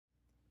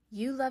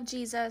You love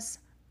Jesus.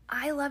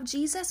 I love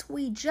Jesus.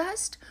 We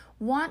just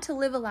want to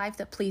live a life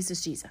that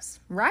pleases Jesus,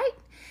 right?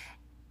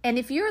 And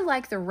if you're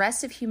like the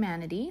rest of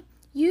humanity,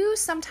 you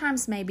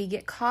sometimes maybe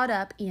get caught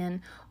up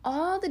in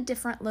all the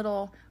different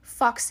little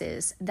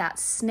foxes that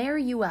snare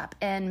you up.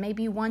 And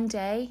maybe one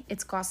day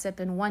it's gossip,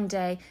 and one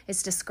day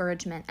it's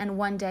discouragement, and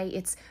one day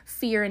it's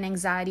fear and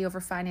anxiety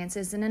over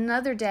finances, and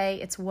another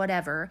day it's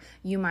whatever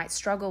you might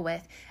struggle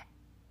with.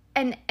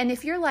 And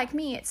if you're like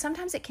me,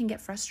 sometimes it can get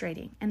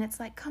frustrating. And it's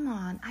like, come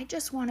on, I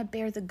just want to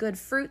bear the good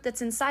fruit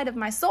that's inside of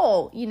my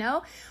soul, you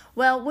know?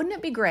 Well, wouldn't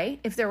it be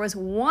great if there was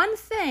one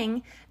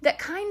thing that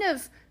kind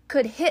of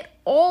could hit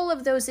all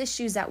of those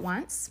issues at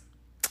once?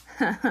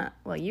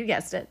 Well, you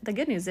guessed it. The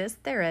good news is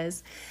there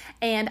is.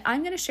 And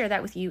I'm going to share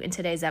that with you in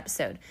today's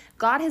episode.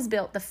 God has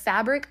built the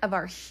fabric of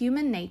our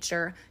human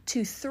nature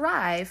to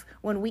thrive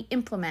when we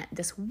implement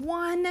this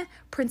one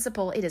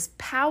principle. It is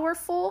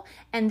powerful,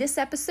 and this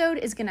episode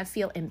is going to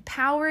feel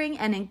empowering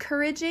and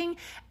encouraging.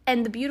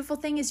 And the beautiful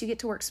thing is you get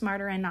to work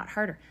smarter and not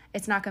harder.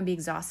 It's not going to be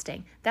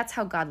exhausting. That's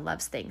how God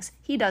loves things.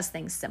 He does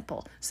things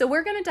simple. So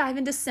we're going to dive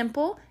into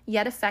simple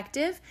yet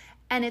effective,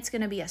 and it's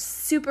going to be a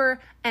super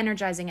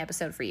energizing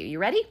episode for you. You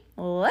ready?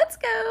 Let's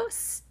go.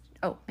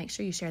 Oh, make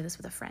sure you share this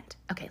with a friend.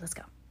 Okay, let's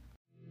go.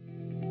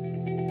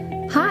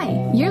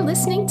 Hi, you're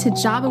listening to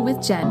Java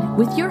with Jen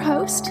with your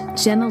host,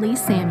 Jenna Lee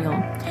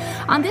Samuel.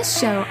 On this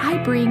show,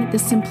 I bring the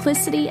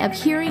simplicity of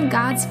hearing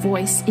God's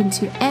voice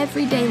into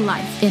everyday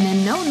life in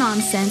a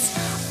no-nonsense,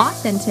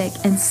 authentic,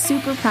 and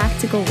super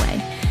practical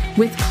way.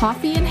 With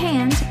coffee in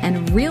hand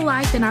and real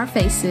life in our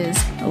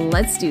faces,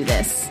 let's do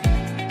this.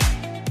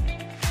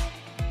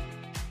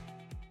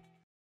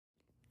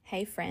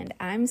 Hey friend,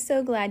 I'm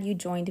so glad you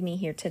joined me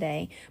here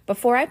today.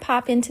 Before I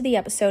pop into the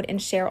episode and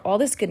share all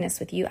this goodness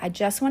with you, I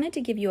just wanted to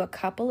give you a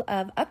couple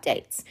of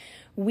updates.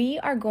 We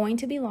are going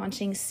to be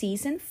launching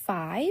season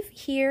 5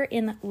 here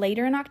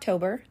later in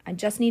October. I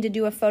just need to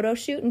do a photo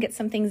shoot and get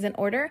some things in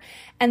order.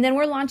 And then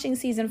we're launching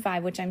season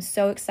 5, which I'm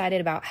so excited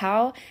about.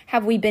 How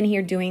have we been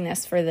here doing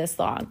this for this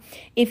long?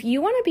 If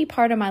you want to be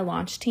part of my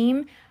launch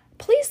team,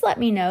 please let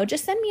me know.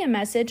 Just send me a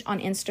message on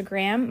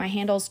Instagram. My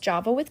handle's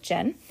Java with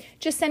Jen.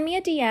 Just send me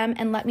a DM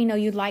and let me know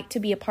you'd like to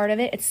be a part of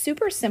it. It's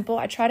super simple.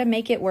 I try to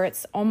make it where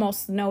it's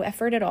almost no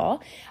effort at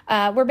all.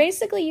 Where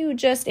basically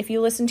if you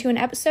listen to an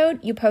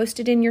episode, you post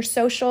it in your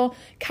social,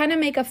 kind of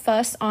make a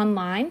fuss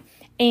online,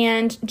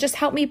 and just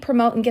help me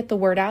promote and get the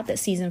word out that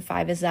season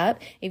 5 is up.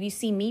 If you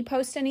see me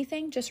post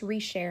anything, just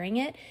resharing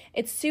it.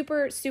 It's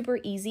super, super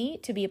easy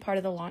to be a part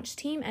of the launch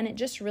team, and it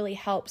just really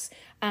helps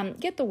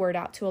get the word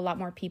out to a lot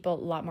more people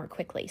a lot more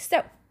quickly.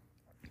 So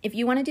if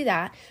you want to do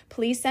that,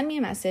 please send me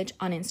a message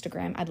on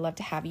Instagram. I'd love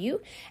to have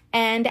you.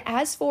 And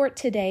as for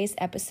today's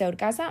episode,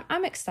 guys,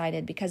 I'm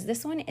excited because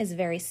this one is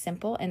very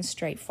simple and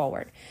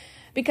straightforward.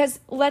 Because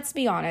let's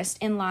be honest,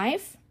 in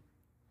life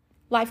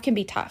can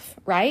be tough,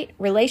 right?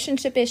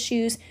 Relationship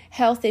issues,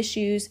 health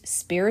issues,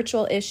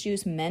 spiritual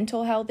issues,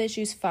 mental health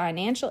issues,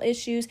 financial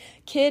issues,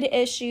 kid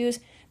issues.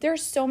 There are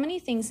so many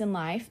things in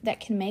life that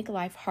can make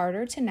life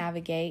harder to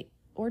navigate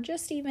or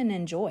just even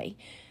enjoy.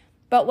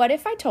 But what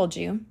if I told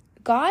you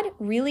God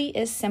really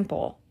is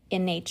simple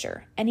in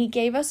nature, and He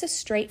gave us a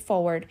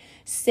straightforward,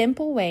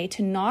 simple way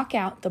to knock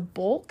out the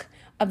bulk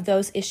of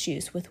those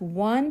issues with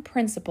one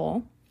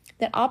principle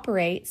that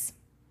operates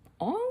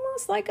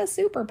almost like a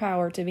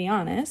superpower, to be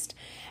honest.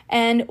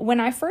 And when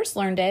I first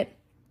learned it,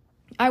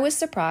 I was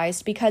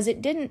surprised because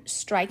it didn't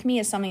strike me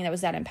as something that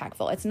was that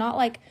impactful. It's not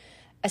like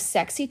a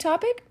sexy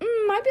topic.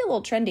 Might be a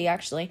little trendy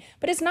actually,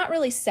 but it's not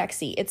really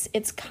sexy.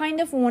 It's kind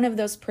of one of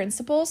those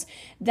principles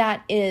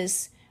that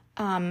is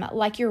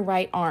like your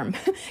right arm.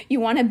 You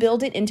want to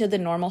build it into the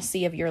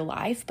normalcy of your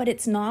life, but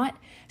it's not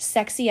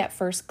sexy at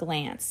first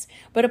glance.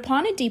 But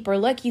upon a deeper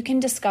look, you can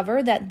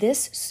discover that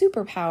this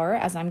superpower,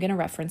 as I'm going to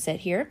reference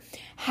it here,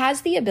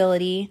 has the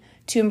ability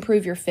to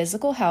improve your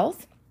physical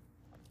health,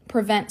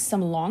 prevent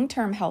some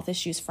long-term health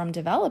issues from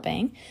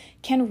developing,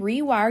 can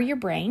rewire your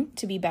brain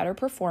to be better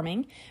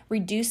performing,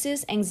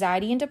 reduces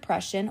anxiety and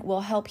depression,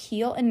 will help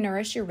heal and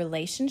nourish your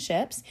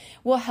relationships,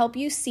 will help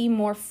you see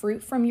more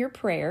fruit from your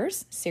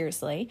prayers,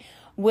 seriously,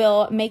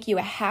 will make you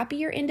a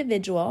happier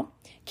individual,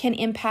 can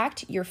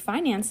impact your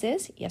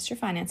finances, yes, your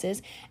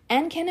finances,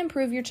 and can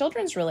improve your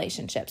children's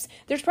relationships.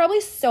 There's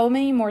probably so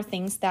many more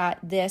things that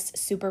this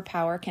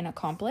superpower can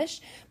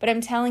accomplish, but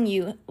I'm telling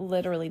you,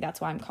 literally, that's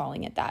why I'm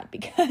calling it that,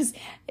 because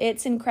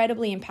it's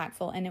incredibly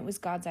impactful, and it was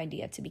God's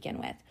idea to begin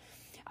with.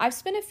 I've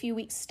spent a few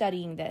weeks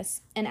studying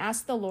this and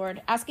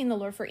asking the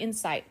Lord for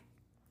insight.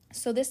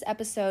 So this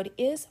episode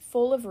is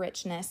full of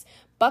richness.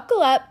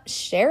 Buckle up,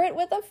 share it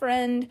with a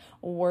friend.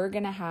 We're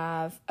going to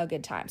have a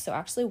good time. So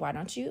actually, why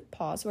don't you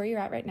pause where you're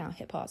at right now,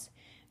 hit pause,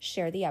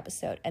 share the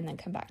episode, and then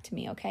come back to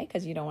me, okay?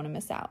 Because you don't want to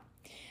miss out.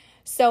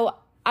 So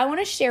I want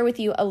to share with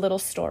you a little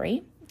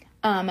story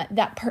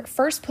that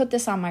first put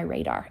this on my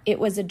radar. It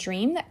was a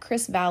dream that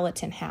Chris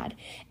Valentin had.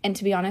 And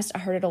to be honest, I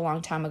heard it a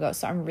long time ago,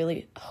 so I'm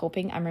really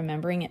hoping I'm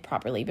remembering it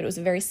properly. But it was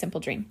a very simple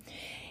dream.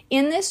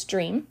 In this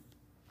dream,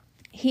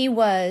 he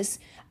was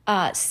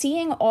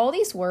seeing all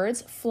these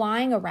words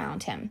flying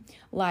around him,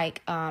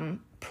 like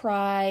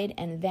pride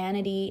and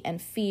vanity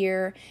and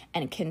fear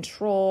and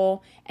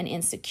control and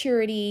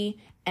insecurity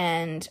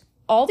and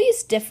all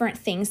these different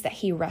things that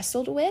he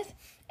wrestled with.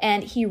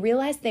 And he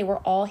realized they were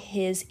all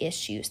his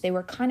issues. They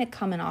were kind of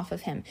coming off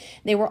of him.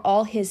 They were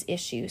all his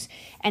issues.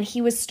 And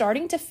he was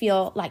starting to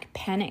feel like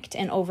panicked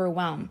and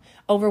overwhelmed,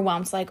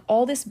 like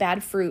all this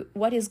bad fruit,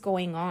 what is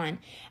going on?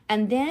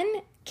 And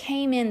then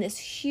came in this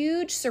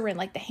huge syringe,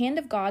 like the hand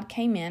of God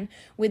came in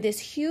with this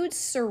huge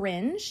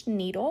syringe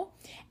needle,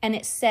 and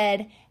it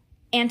said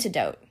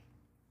antidote.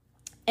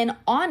 And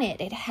on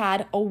it, it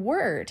had a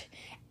word.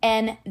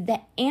 And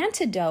the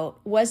antidote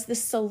was the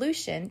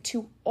solution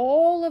to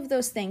all of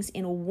those things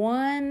in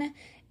one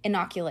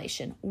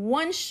inoculation.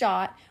 One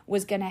shot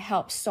was going to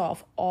help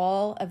solve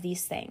all of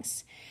these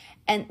things.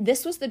 And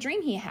this was the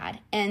dream he had.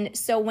 And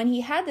so when he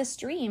had this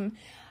dream,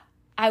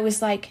 I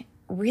was like,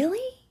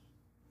 really?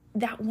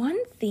 That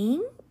one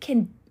thing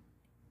can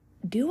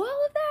do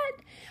all of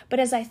that? But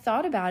as I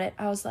thought about it,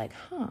 I was like,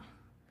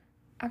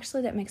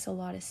 actually, that makes a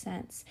lot of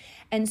sense.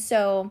 And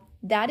so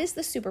that is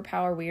the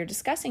superpower we are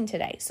discussing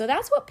today. So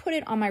that's what put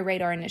it on my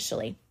radar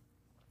initially.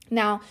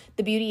 Now,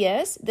 the beauty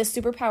is this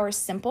superpower is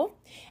simple.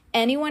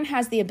 Anyone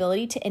has the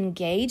ability to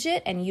engage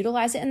it and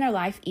utilize it in their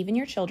life, even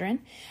your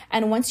children.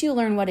 And once you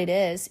learn what it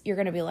is, you're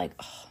going to be like,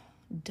 oh,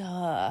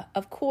 duh,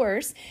 of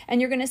course. And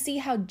you're going to see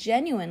how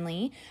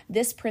genuinely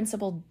this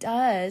principle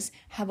does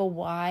have a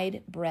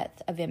wide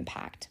breadth of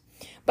impact.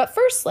 But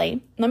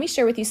firstly, let me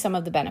share with you some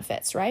of the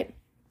benefits, right?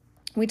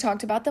 We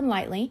talked about them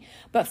lightly,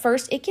 but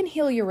first, it can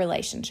heal your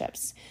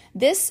relationships.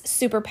 This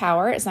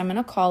superpower, as I'm going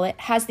to call it,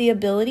 has the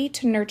ability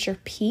to nurture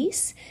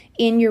peace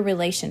in your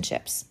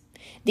relationships.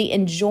 The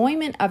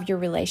enjoyment of your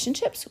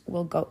relationships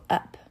will go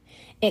up.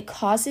 It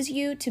causes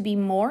you to be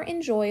more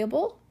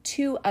enjoyable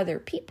to other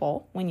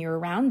people when you're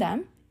around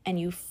them and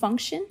you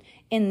function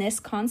in this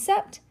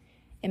concept.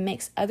 It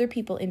makes other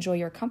people enjoy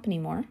your company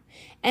more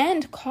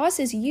and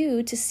causes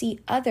you to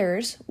see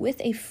others with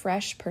a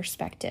fresh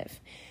perspective.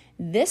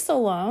 This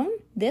alone,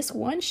 this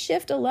one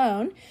shift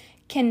alone,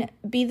 can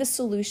be the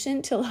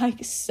solution to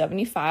like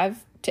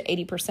 75 to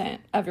 80%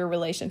 of your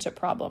relationship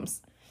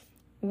problems.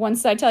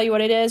 Once I tell you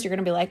what it is, you're going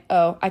to be like,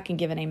 oh, I can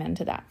give an amen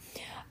to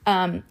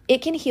that.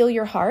 It can heal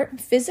your heart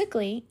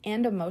physically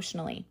and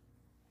emotionally.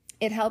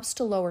 It helps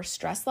to lower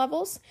stress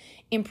levels,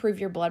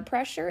 improve your blood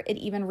pressure. It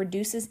even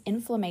reduces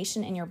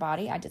inflammation in your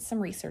body. I did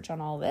some research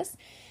on all of this.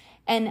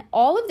 And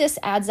all of this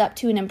adds up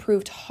to an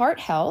improved heart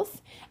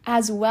health,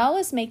 as well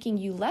as making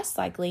you less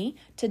likely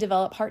to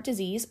develop heart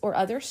disease or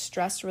other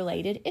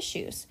stress-related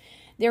issues.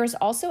 There is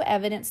also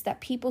evidence that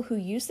people who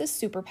use this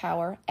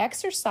superpower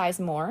exercise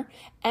more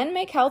and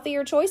make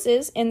healthier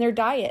choices in their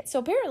diet. So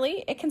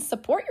apparently, it can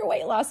support your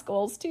weight loss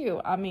goals too.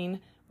 I mean,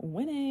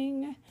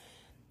 winning.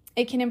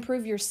 It can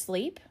improve your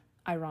sleep,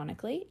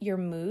 ironically, your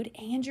mood,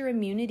 and your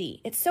immunity.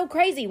 It's so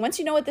crazy. Once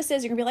you know what this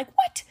is, you're going to be like,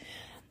 what?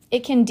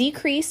 It can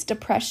decrease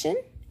depression,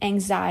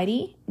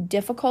 anxiety,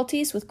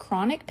 difficulties with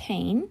chronic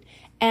pain,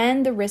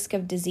 and the risk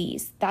of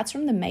disease. That's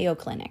from the Mayo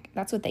Clinic.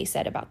 That's what they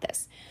said about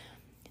this.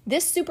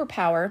 This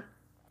superpower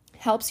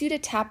helps you to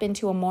tap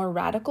into a more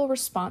radical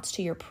response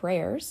to your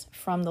prayers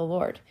from the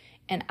Lord.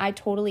 And I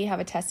totally have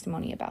a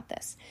testimony about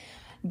this.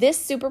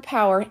 This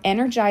superpower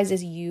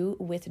energizes you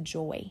with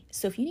joy.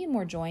 So if you need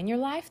more joy in your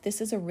life,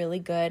 this is a really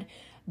good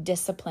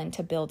discipline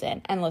to build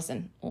in. And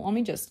listen, let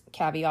me just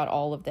caveat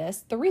all of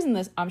this. The reason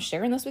I'm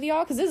sharing this with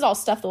y'all, because this is all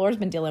stuff the Lord's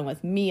been dealing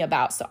with me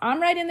about. So I'm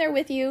right in there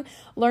with you,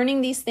 learning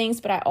these things,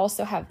 but I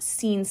also have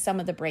seen some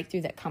of the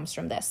breakthrough that comes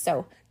from this.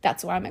 So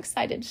that's why I'm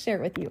excited to share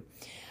it with you.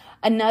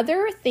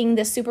 Another thing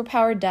this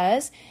superpower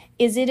does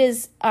is it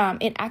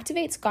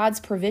activates God's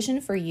provision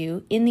for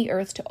you in the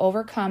earth to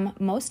overcome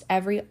most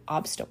every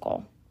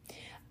obstacle.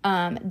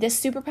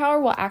 This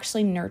superpower will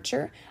actually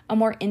nurture a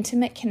more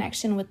intimate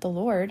connection with the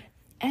Lord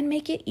and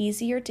make it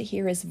easier to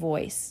hear his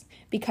voice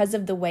because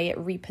of the way it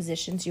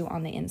repositions you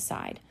on the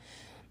inside.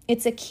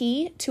 It's a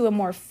key to a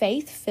more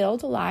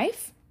faith-filled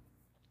life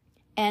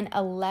and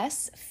a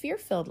less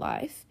fear-filled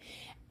life.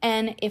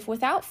 And if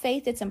without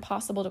faith it's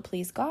impossible to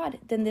please God,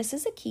 then this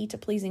is a key to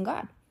pleasing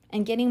God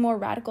and getting more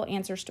radical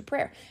answers to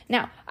prayer.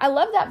 Now, I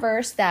love that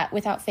verse that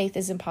without faith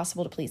it's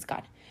impossible to please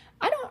God.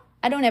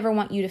 I don't ever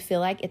want you to feel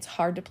like it's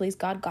hard to please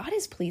God. God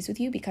is pleased with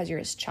you because you're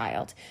his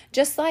child.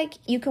 Just like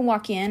you can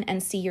walk in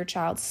and see your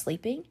child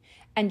sleeping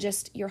and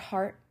just your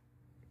heart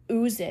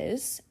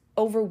oozes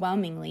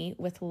overwhelmingly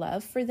with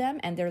love for them,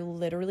 and they're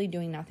literally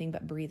doing nothing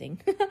but breathing,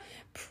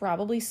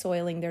 probably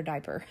soiling their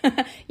diaper.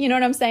 You know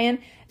what I'm saying?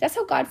 That's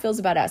how God feels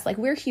about us. Like,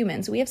 we're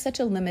humans. We have such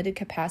a limited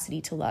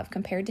capacity to love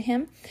compared to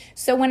him.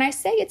 So when I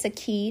say it's a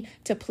key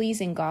to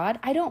pleasing God,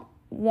 I don't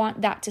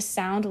want that to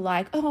sound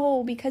like,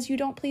 oh, because you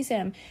don't please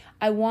him.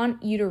 I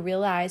want you to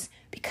realize,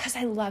 because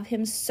I love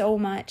him so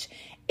much,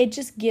 it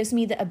just gives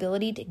me the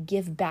ability to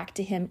give back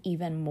to him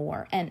even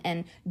more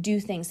and do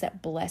things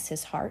that bless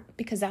his heart,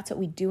 because that's what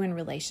we do in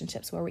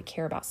relationships where we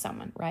care about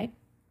someone, right?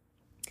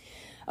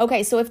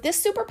 Okay, so if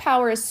this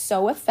superpower is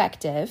so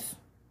effective,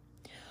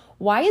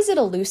 why is it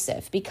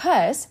elusive?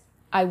 Because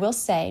I will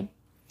say,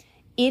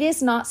 it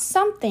is not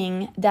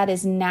something that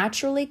is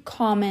naturally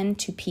common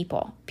to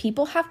people.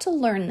 People have to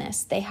learn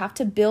this. They have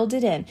to build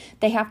it in.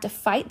 They have to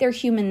fight their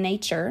human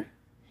nature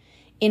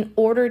in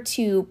order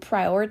to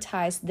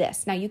prioritize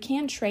this. Now, you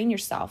can train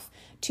yourself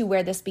to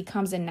where this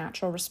becomes a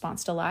natural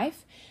response to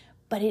life,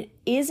 but it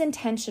is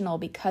intentional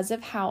because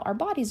of how our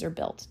bodies are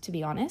built, to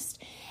be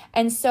honest.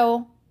 And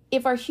so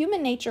if our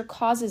human nature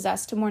causes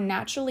us to more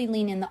naturally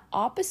lean in the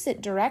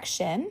opposite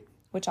direction,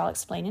 which I'll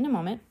explain in a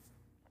moment,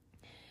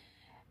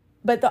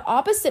 but the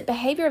opposite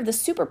behavior of the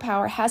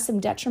superpower has some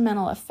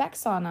detrimental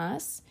effects on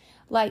us,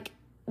 like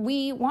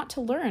we want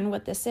to learn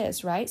what this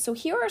is, right? So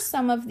here are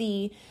some of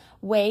the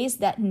ways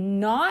that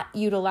not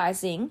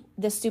utilizing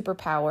this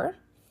superpower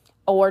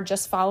or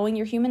just following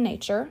your human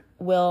nature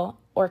will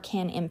or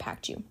can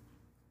impact you.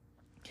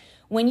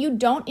 When you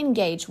don't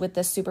engage with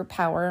the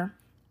superpower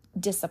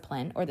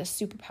discipline or the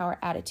superpower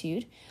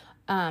attitude,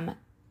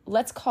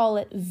 let's call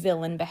it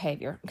villain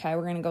behavior. Okay,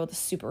 we're going to go with the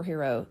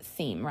superhero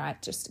theme,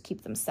 right? Just to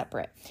keep them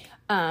separate.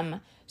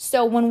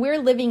 So when we're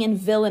living in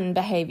villain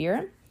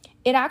behavior,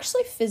 it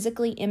actually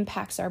physically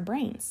impacts our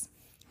brains.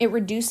 It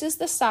reduces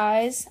the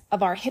size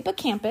of our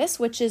hippocampus,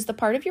 which is the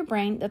part of your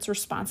brain that's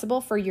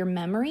responsible for your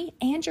memory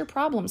and your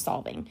problem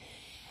solving.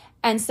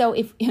 And so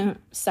if,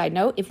 side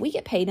note, if we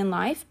get paid in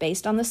life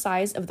based on the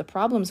size of the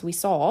problems we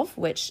solve,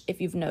 which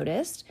if you've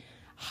noticed,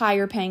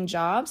 higher paying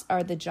jobs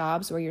are the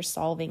jobs where you're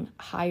solving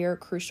higher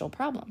crucial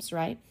problems,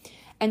 right?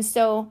 And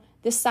so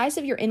the size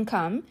of your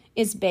income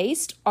is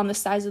based on the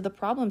size of the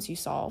problems you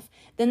solve.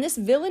 Then this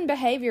villain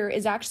behavior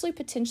is actually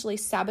potentially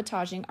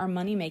sabotaging our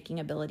money-making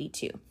ability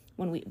too,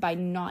 by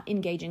not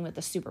engaging with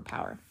the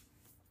superpower.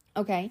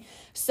 Okay,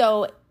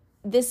 so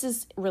this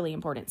is really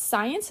important.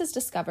 Science has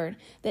discovered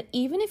that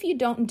even if you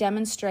don't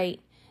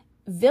demonstrate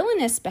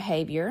villainous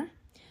behavior,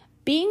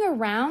 being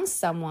around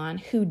someone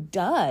who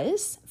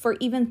does for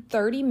even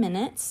 30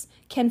 minutes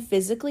can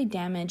physically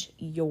damage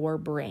your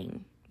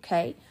brain,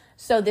 okay?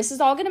 So this is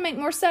all going to make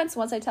more sense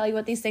once I tell you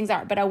what these things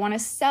are, but I want to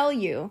sell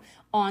you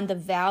on the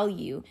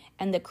value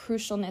and the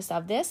crucialness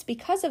of this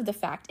because of the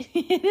fact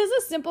it is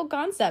a simple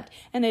concept,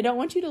 and I don't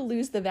want you to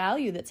lose the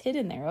value that's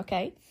hidden there,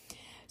 okay?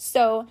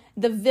 So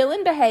the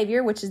villain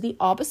behavior, which is the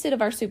opposite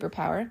of our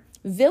superpower,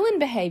 villain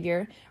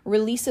behavior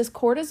releases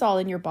cortisol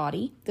in your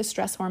body, the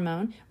stress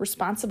hormone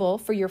responsible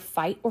for your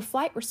fight or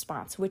flight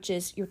response, which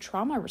is your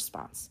trauma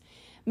response,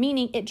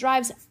 meaning it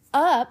drives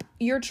up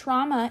your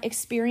trauma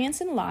experience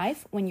in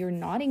life when you're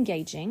not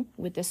engaging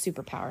with this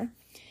superpower,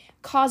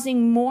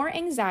 causing more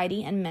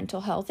anxiety and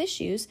mental health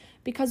issues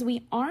because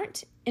we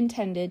aren't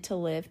intended to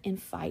live in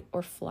fight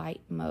or flight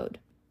mode.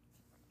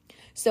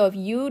 So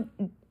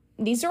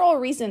these are all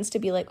reasons to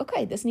be like,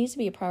 okay, this needs to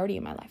be a priority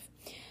in my life.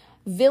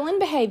 Villain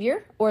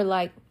behavior, or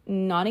like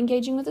not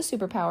engaging with a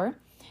superpower,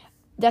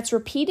 that's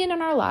repeated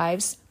in our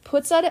lives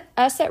puts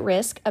us at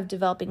risk of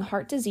developing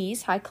heart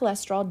disease, high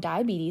cholesterol,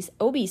 diabetes,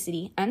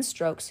 obesity, and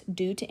strokes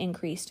due to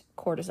increased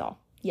cortisol.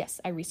 Yes,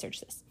 I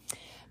researched this.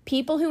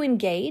 People who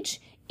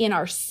engage in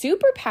our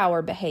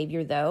superpower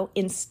behavior, though,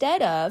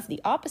 instead of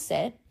the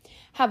opposite,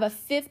 have a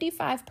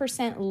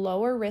 55%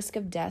 lower risk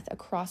of death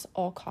across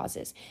all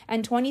causes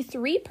and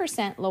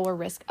 23% lower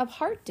risk of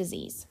heart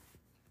disease.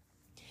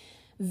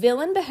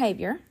 Villain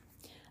behavior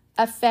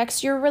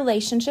affects your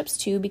relationships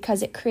too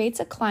because it creates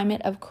a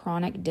climate of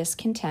chronic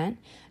discontent,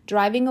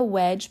 driving a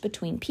wedge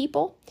between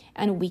people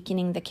and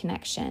weakening the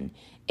connection.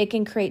 It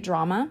can create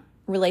drama,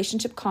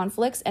 relationship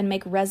conflicts, and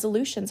make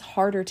resolutions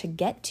harder to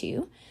get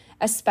to,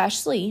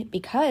 especially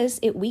because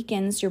it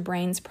weakens your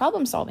brain's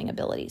problem-solving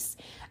abilities.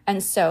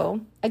 And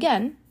so,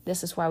 again,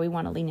 this is why we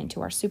want to lean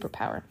into our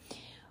superpower.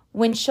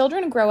 When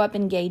children grow up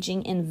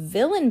engaging in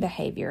villain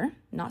behavior,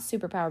 not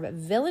superpower, but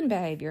villain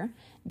behavior,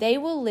 they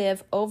will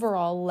live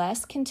overall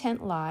less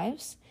content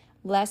lives,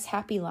 less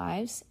happy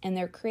lives, and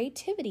their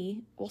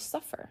creativity will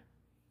suffer.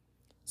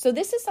 So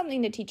this is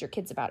something to teach your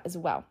kids about as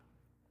well.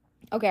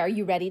 Okay, are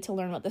you ready to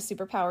learn what the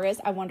superpower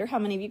is? I wonder how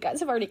many of you guys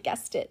have already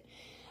guessed it.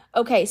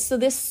 Okay, so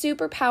this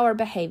superpower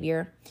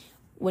behavior,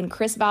 when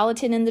Chris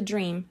Valentin in the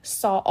dream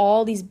saw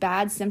all these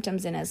bad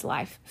symptoms in his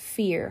life,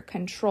 fear,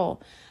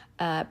 control,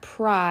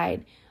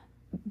 pride,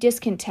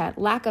 discontent,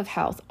 lack of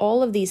health,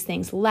 all of these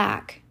things,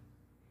 lack,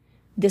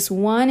 this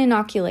one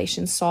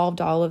inoculation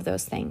solved all of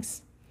those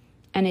things.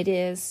 And it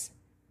is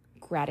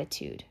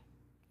gratitude,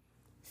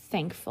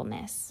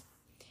 thankfulness.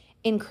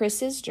 In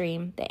Chris's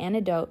dream, the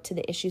antidote to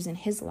the issues in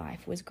his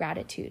life was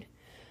gratitude.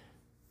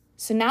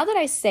 So now that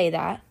I say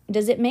that,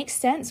 does it make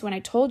sense when I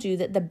told you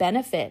that the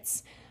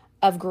benefits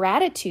of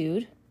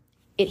gratitude,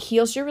 it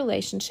heals your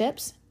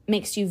relationships,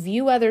 makes you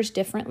view others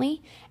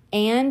differently,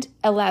 and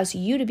allows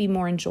you to be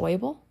more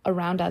enjoyable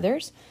around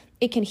others?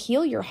 It can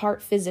heal your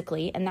heart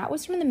physically, and that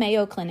was from the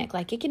Mayo Clinic.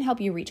 Like, it can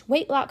help you reach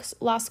weight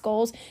loss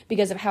goals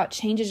because of how it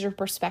changes your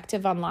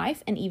perspective on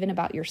life and even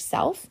about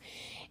yourself.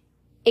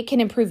 It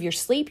can improve your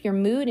sleep, your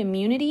mood,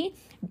 immunity,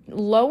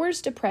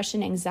 lowers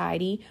depression,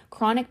 anxiety,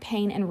 chronic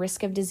pain, and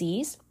risk of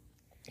disease.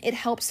 It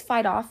helps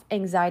fight off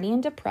anxiety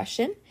and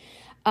depression.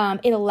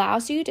 It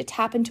allows you to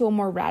tap into a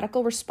more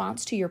radical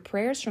response to your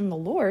prayers from the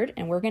Lord,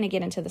 and we're going to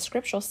get into the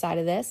scriptural side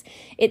of this.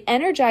 It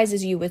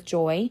energizes you with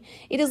joy.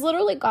 It is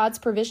literally God's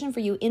provision for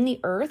you in the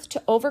earth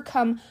to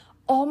overcome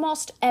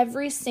almost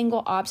every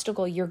single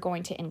obstacle you're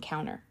going to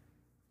encounter.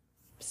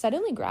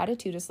 Suddenly,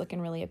 gratitude is looking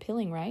really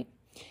appealing, right?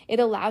 It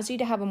allows you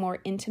to have a more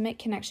intimate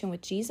connection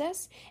with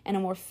Jesus and a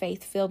more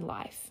faith-filled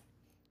life.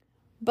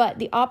 But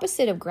the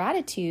opposite of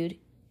gratitude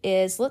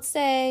is, let's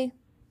say,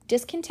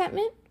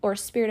 discontentment or a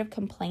spirit of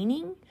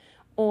complaining,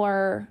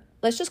 or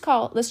let's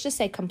just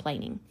say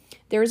complaining.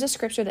 There is a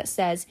scripture that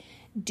says,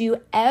 do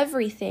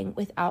everything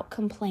without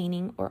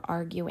complaining or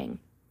arguing.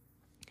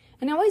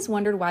 And I always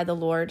wondered why the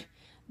Lord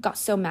got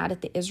so mad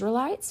at the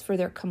Israelites for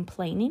their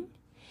complaining.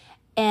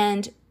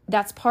 And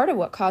that's part of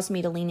what caused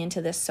me to lean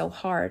into this so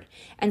hard.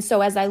 And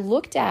so as I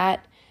looked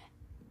at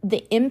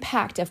the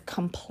impact of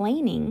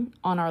complaining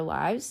on our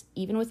lives,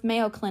 even with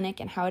Mayo Clinic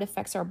and how it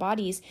affects our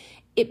bodies,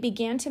 it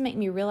began to make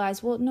me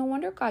realize, well, no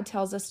wonder God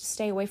tells us to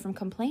stay away from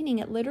complaining.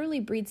 It literally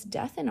breeds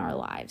death in our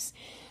lives.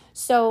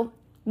 So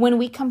when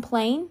we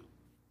complain,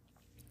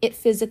 it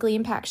physically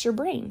impacts your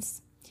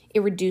brains.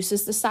 It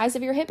reduces the size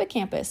of your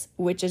hippocampus,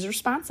 which is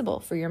responsible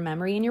for your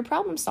memory and your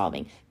problem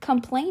solving.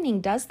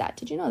 Complaining does that.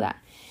 Did you know that?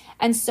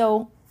 And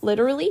so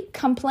literally,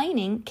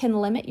 complaining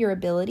can limit your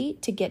ability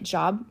to get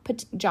job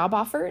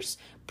offers,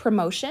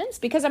 promotions.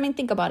 Because,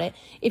 think about it.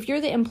 If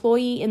you're the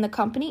employee in the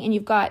company and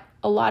you've got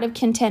a lot of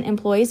content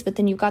employees, but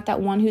then you've got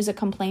that one who's a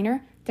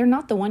complainer, they're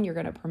not the one you're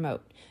going to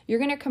promote. You're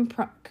going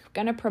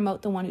to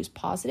promote the one who's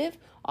positive,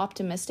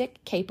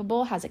 optimistic,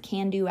 capable, has a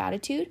can-do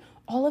attitude.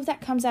 All of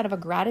that comes out of a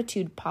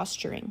gratitude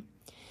posturing.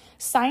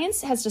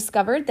 Science has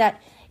discovered that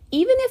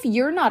even if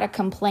you're not a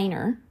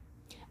complainer,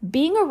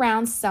 being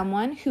around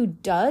someone who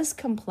does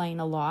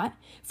complain a lot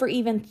for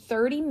even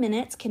 30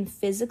 minutes can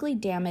physically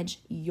damage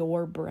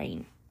your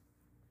brain.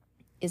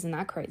 Isn't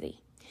that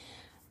crazy?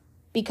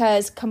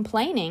 Because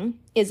complaining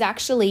is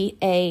actually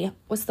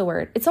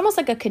it's almost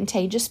like a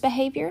contagious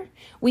behavior.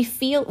 We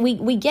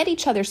get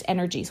each other's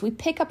energies. We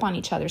pick up on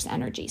each other's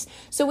energies.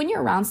 So when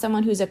you're around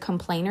someone who's a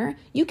complainer,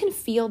 you can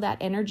feel that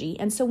energy.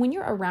 And so when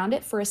you're around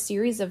it for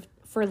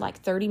like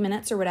 30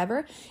 minutes or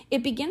whatever,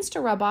 it begins to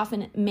rub off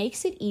and it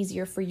makes it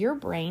easier for your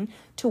brain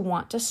to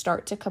want to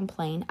start to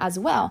complain as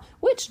well,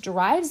 which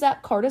drives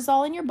up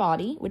cortisol in your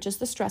body, which is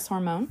the stress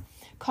hormone,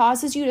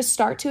 causes you to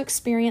start to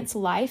experience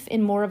life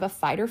in more of a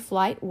fight or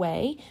flight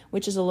way,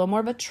 which is a little more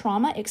of a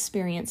trauma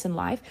experience in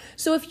life.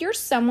 So if you're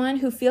someone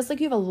who feels like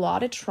you have a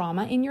lot of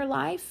trauma in your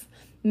life,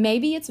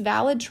 maybe it's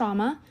valid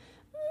trauma,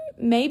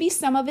 maybe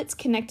some of it's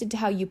connected to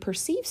how you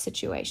perceive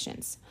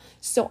situations.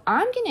 So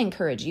I'm going to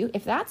encourage you,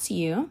 if that's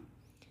you,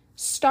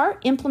 start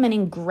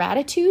implementing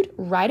gratitude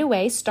right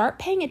away. Start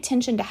paying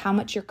attention to how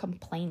much you're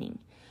complaining.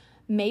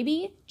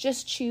 Maybe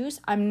just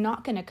choose, I'm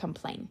not going to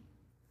complain.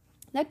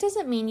 That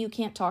doesn't mean you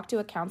can't talk to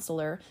a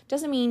counselor.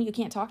 Doesn't mean you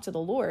can't talk to the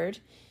Lord.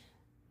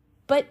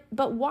 But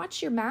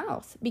watch your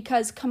mouth,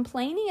 because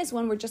complaining is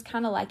when we're just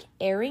kind of like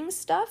airing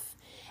stuff.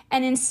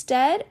 And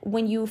instead,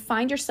 when you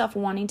find yourself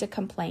wanting to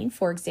complain,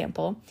 for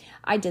example,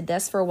 I did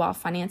this for a while.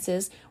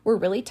 Finances were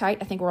really tight.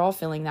 I think we're all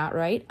feeling that,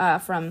 right?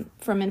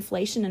 From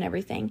inflation and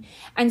everything.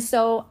 And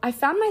so I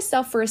found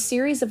myself for a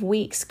series of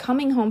weeks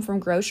coming home from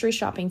grocery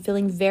shopping,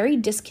 feeling very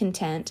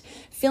discontent,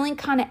 feeling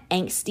kind of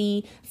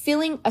angsty,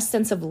 feeling a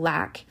sense of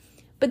lack.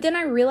 But then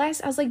I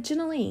realized, I was like,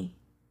 Jenna Lee,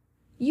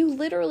 you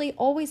literally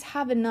always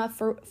have enough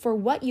for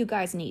what you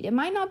guys need. It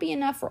might not be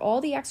enough for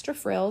all the extra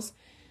frills,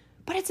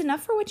 but it's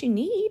enough for what you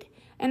need.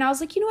 And I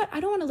was like, you know what? I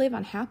don't want to live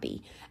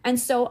unhappy. And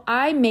so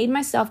I made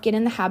myself get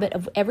in the habit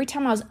of every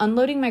time I was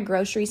unloading my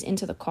groceries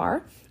into the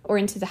car or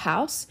into the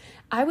house,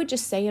 I would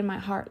just say in my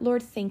heart,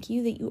 Lord, thank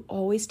you that you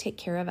always take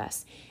care of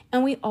us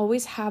and we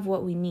always have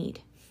what we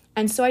need.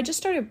 And so I just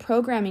started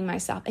programming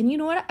myself. And you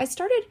know what? I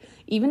started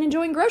even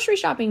enjoying grocery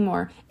shopping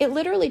more. It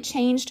literally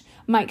changed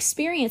my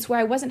experience where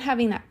I wasn't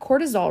having that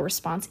cortisol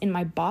response in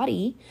my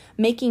body,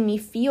 making me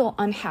feel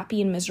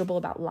unhappy and miserable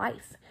about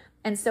life.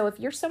 And so if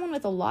you're someone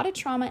with a lot of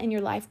trauma in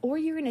your life, or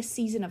you're in a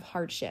season of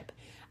hardship,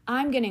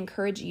 I'm going to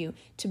encourage you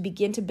to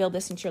begin to build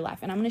this into your life.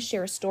 And I'm going to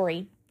share a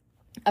story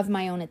of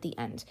my own at the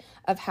end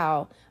of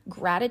how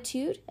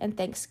gratitude and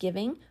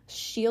thanksgiving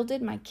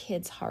shielded my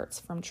kids' hearts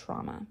from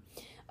trauma.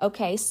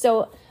 Okay,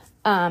 so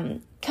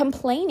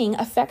complaining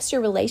affects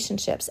your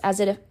relationships as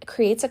it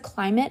creates a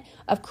climate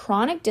of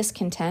chronic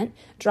discontent,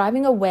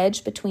 driving a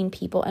wedge between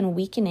people and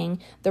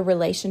weakening the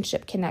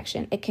relationship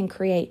connection. It can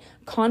create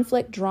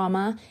conflict,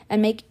 drama,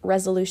 and make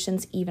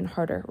resolutions even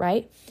harder,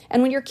 right?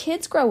 And when your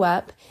kids grow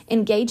up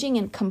engaging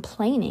in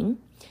complaining,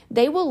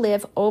 they will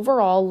live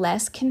overall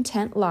less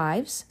content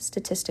lives,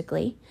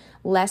 statistically,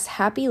 less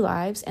happy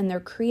lives, and their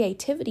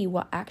creativity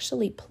will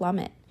actually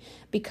plummet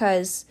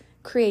because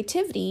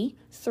creativity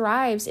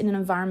thrives in an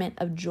environment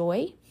of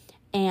joy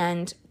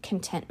and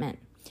contentment.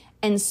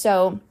 And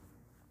so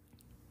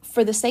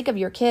for the sake of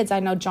your kids, I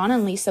know John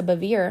and Lisa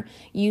Bevere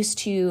used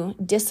to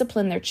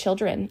discipline their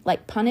children,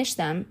 like punish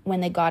them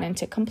when they got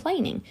into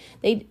complaining.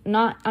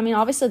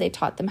 Obviously they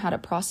taught them how to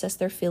process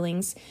their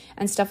feelings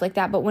and stuff like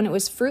that. But when it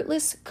was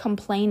fruitless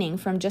complaining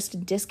from just a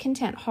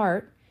discontent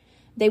heart,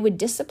 they would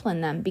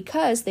discipline them,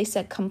 because they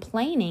said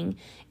complaining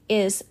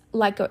is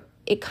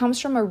it comes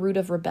from a root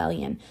of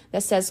rebellion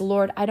that says,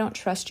 Lord, I don't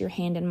trust your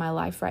hand in my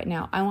life right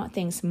now. I want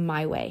things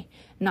my way,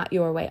 not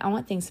your way. I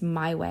want things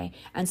my way.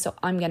 And so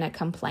I'm going to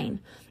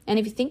complain. And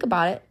if you think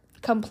about it,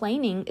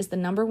 complaining is the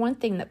number one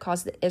thing that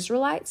caused the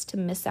Israelites to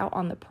miss out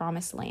on the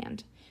promised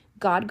land.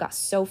 God got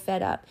so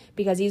fed up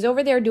because he's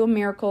over there doing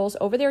miracles,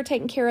 over there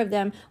taking care of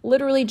them,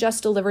 literally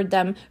just delivered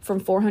them from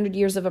 400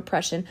 years of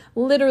oppression,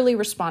 literally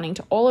responding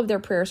to all of their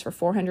prayers for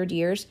 400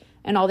 years,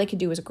 and all they could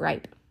do was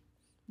gripe.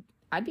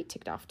 I'd be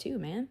ticked off too,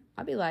 man.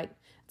 I'd be like,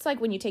 it's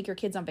like when you take your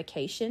kids on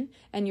vacation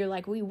and you're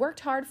like, we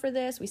worked hard for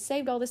this, we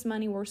saved all this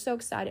money, we're so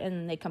excited, and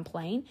then they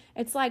complain.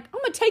 It's like, I'm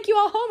going to take you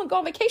all home and go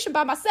on vacation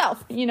by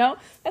myself,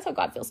 That's how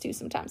God feels too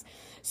sometimes.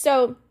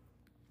 So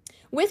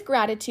with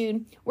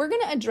gratitude, we're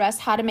going to address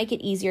how to make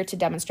it easier to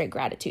demonstrate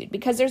gratitude,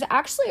 because there's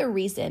actually a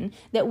reason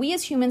that we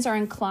as humans are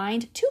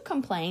inclined to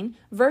complain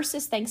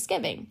versus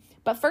thanksgiving.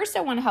 But first,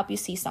 I want to help you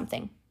see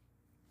something.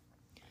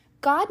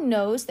 God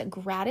knows that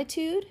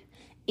gratitude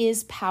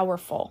is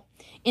powerful.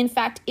 In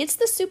fact, it's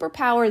the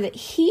superpower that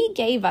he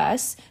gave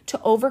us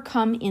to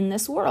overcome in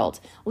this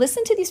world.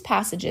 Listen to these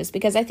passages,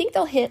 because I think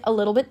they'll hit a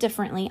little bit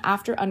differently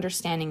after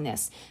understanding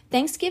this.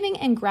 Thanksgiving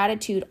and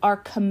gratitude are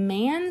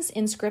commands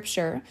in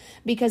Scripture,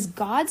 because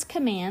God's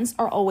commands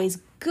are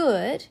always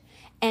good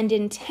and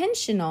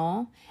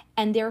intentional,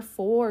 and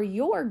therefore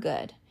your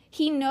good.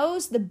 He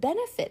knows the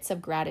benefits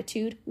of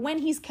gratitude when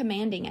he's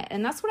commanding it.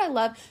 And that's what I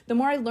love. The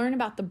more I learn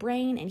about the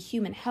brain and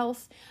human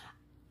health,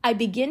 I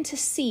begin to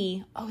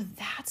see,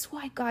 that's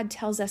why God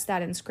tells us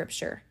that in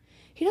Scripture.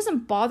 He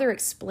doesn't bother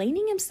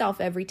explaining himself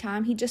every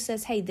time. He just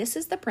says, hey, this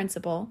is the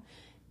principle.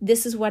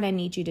 This is what I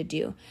need you to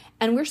do.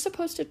 And we're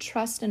supposed to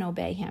trust and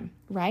obey him,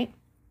 right?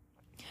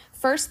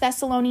 1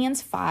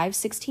 Thessalonians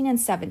 5:16 and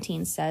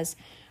 17 says,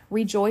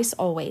 rejoice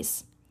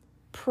always,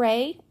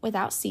 pray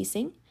without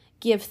ceasing,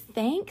 give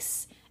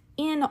thanks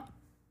in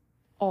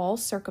all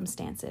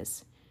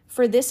circumstances.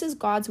 For this is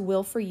God's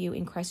will for you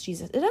in Christ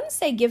Jesus. It doesn't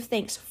say give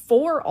thanks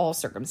for all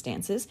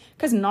circumstances,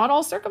 because not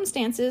all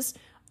circumstances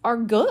are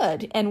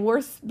good and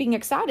worth being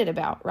excited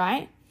about,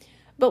 right?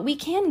 But we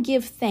can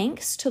give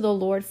thanks to the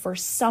Lord for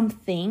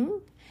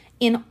something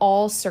in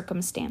all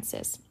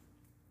circumstances.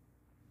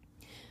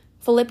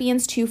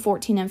 Philippians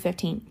 2:14 and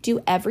 15.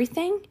 Do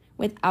everything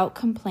without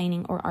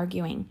complaining or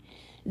arguing.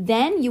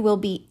 Then you will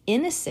be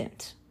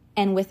innocent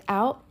and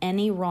without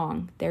any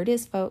wrong. There it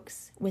is,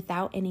 folks,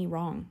 without any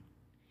wrong.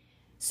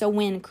 So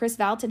when Chris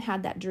Valton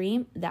had that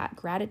dream that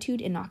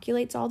gratitude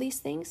inoculates all these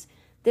things,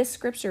 this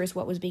scripture is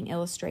what was being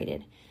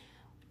illustrated.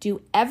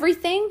 Do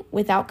everything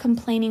without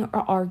complaining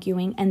or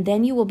arguing, and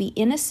then you will be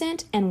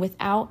innocent and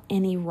without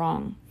any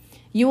wrong.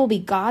 You will be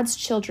God's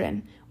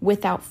children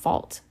without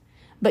fault.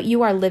 But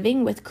you are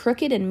living with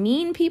crooked and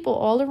mean people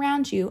all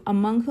around you,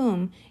 among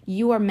whom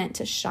you are meant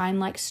to shine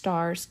like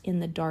stars in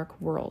the dark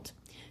world.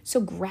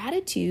 So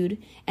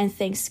gratitude and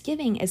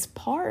thanksgiving is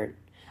part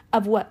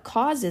of what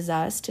causes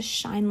us to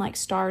shine like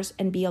stars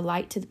and be a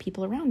light to the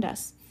people around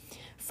us.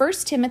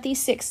 1 Timothy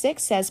 6:6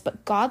 says,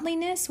 but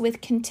godliness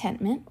with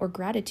contentment or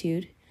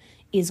gratitude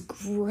is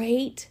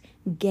great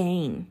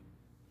gain.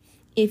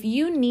 If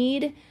you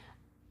need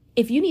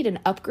an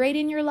upgrade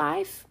in your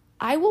life,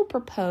 I will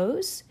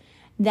propose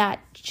that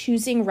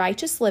choosing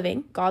righteous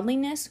living,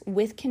 godliness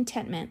with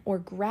contentment or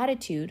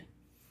gratitude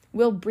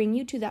will bring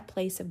you to that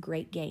place of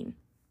great gain.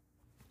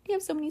 We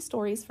have so many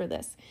stories for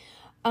this.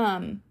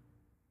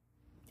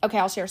 Okay,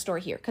 I'll share a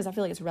story here because I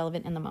feel like it's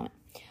relevant in the moment.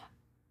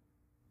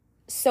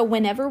 So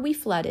whenever we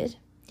flooded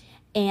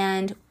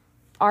and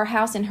our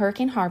house in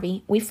Hurricane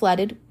Harvey, we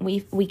flooded.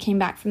 We came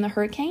back from the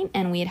hurricane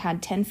and we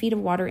had 10 feet of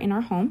water in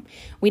our home.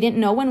 We didn't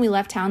know when we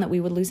left town that we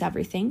would lose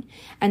everything.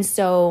 And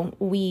so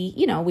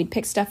we'd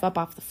pick stuff up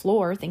off the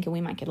floor thinking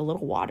we might get a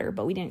little water,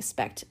 but we didn't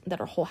expect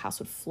that our whole house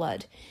would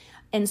flood.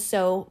 And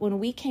so when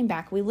we came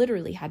back, we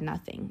literally had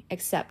nothing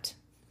except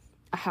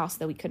a house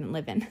that we couldn't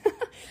live in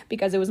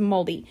because it was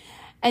moldy.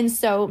 And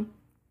so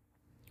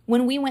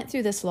when we went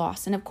through this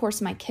loss, and of course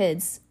my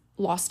kids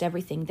lost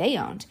everything they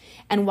owned.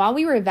 And while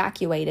we were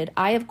evacuated,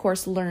 I of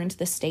course learned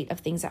the state of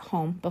things at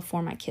home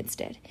before my kids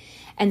did.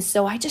 And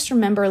so I just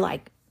remember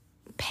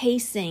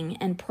pacing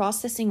and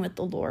processing with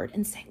the Lord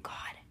and saying, God,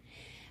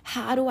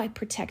 how do I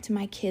protect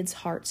my kids'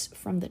 hearts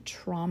from the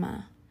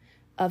trauma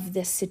of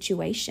this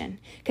situation?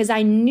 Because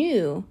I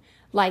knew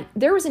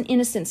there was an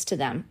innocence to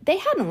them. They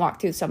hadn't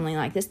walked through something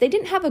like this. They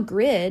didn't have a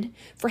grid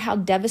for how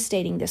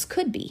devastating this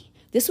could be.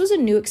 This was a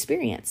new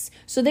experience.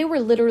 So they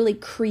were literally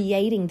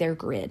creating their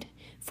grid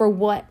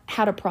for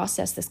how to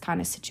process this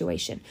kind of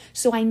situation.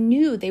 So I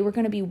knew they were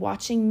going to be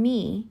watching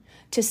me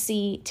to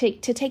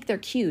take their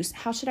cues.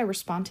 How should I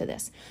respond to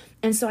this?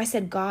 And so I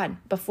said, God,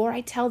 before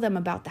I tell them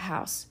about the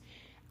house,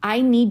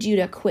 I need you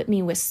to equip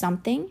me with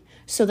something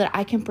so that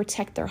I can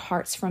protect their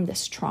hearts from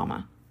this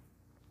trauma.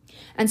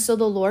 And so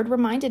the Lord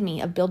reminded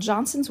me of Bill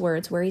Johnson's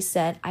words where he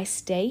said, I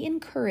stay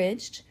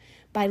encouraged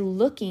by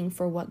looking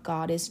for what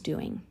God is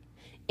doing.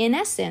 In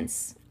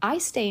essence, I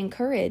stay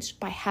encouraged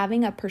by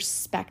having a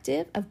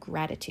perspective of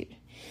gratitude.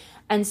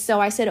 And so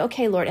I said,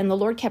 okay, Lord, and the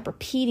Lord kept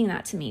repeating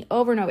that to me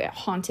over and over. It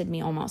haunted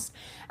me almost.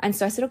 And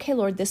so I said, okay,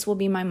 Lord, this will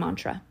be my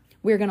mantra.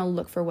 We're going to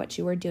look for what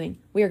you are doing.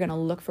 We are going to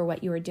look for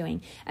what you are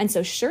doing. And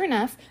so sure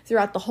enough,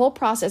 throughout the whole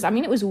process,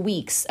 it was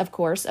weeks, of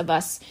course, of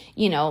us,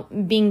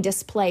 being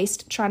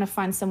displaced, trying to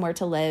find somewhere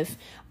to live,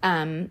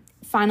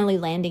 finally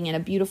landing in a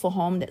beautiful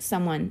home that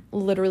someone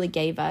literally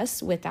gave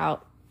us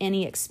without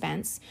any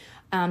expense.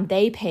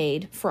 They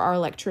paid for our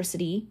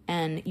electricity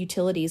and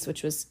utilities,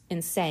 which was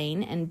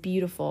insane and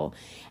beautiful.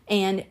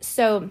 And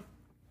so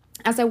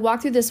as I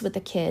walked through this with the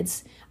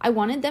kids, I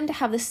wanted them to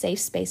have the safe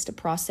space to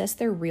process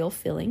their real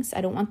feelings.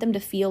 I don't want them to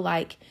feel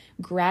like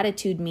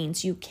gratitude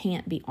means you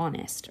can't be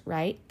honest,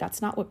 right?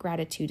 That's not what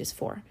gratitude is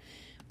for.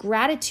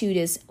 Gratitude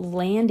is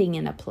landing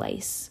in a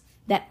place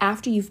that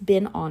after you've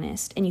been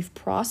honest and you've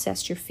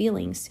processed your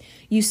feelings,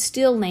 you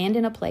still land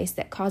in a place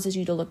that causes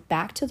you to look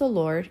back to the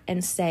Lord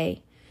and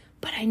say,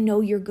 but I know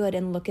you're good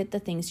and look at the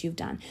things you've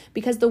done.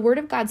 Because the Word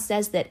of God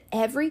says that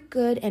every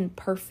good and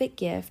perfect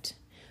gift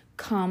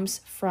comes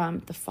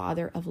from the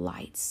Father of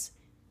lights.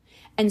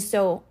 And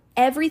so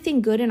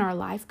everything good in our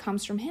life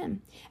comes from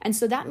Him. And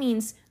so that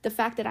means the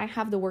fact that I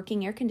have the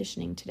working air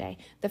conditioning today,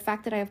 the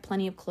fact that I have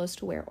plenty of clothes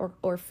to wear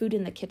or food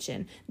in the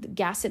kitchen, the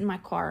gas in my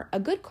car, a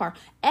good car,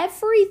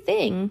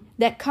 everything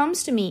that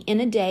comes to me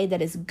in a day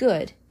that is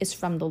good is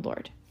from the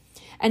Lord.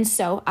 And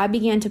so I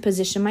began to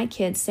position my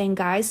kids saying,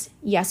 guys,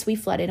 yes, we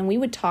flooded. And we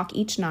would talk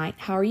each night.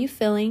 How are you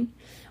feeling?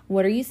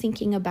 What are you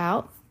thinking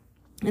about?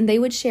 And they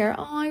would share,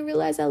 oh, I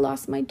realized I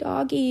lost my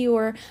doggy,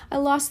 or I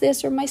lost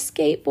this, or my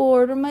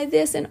skateboard, or my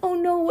this, and oh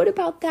no, what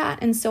about that?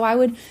 And so I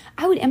would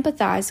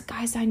empathize.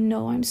 Guys, I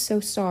know, I'm so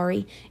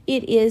sorry.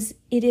 It is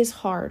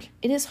hard.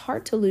 It is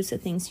hard to lose the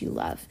things you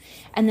love.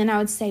 And then I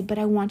would say, but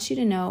I want you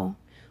to know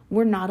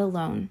we're not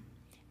alone.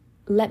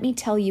 Let me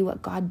tell you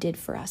what God did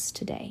for us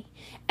today.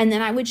 And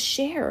then I would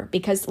share,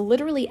 because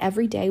literally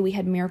every day we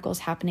had miracles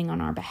happening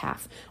on our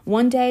behalf.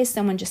 One day,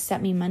 someone just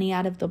sent me money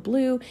out of the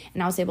blue,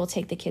 and I was able to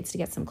take the kids to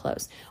get some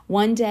clothes.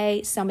 One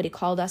day, somebody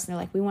called us, and they're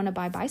like, we want to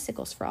buy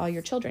bicycles for all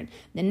your children.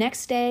 The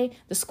next day,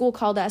 the school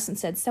called us and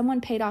said,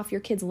 someone paid off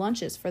your kids'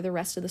 lunches for the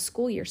rest of the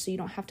school year, so you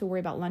don't have to worry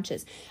about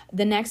lunches.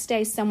 The next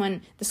day,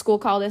 the school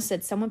called us and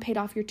said, someone paid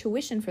off your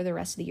tuition for the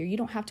rest of the year. You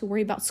don't have to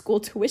worry about school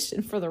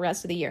tuition for the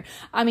rest of the year.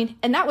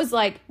 And that was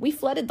like, we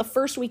flooded the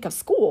first week of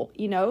school,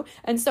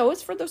 and so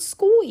it's for the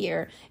school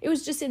year. It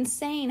was just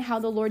insane how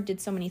the Lord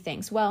did so many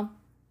things. Well,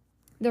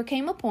 there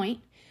came a point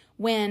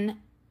when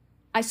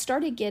I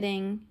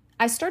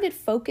started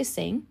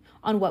focusing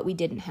on what we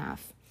didn't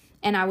have.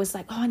 And I was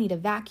like, oh, I need a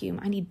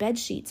vacuum. I need bed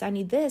sheets. I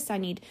need this. I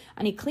need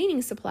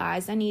cleaning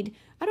supplies. I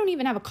don't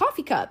even have a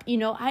coffee cup.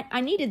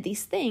 I needed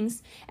these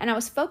things. And I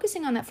was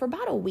focusing on that for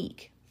about a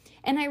week.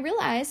 And I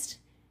realized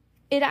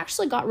it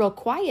actually got real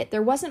quiet.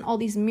 There wasn't all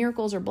these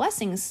miracles or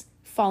blessings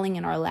falling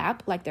in our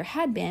lap like there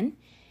had been.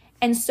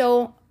 And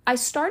so I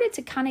started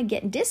to kind of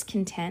get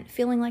discontent,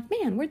 feeling like,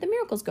 man, where'd the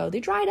miracles go? They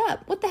dried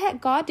up. What the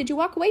heck, God? Did you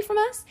walk away from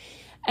us?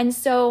 And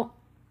so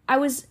I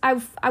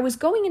was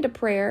going into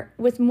prayer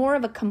with more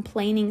of a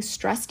complaining,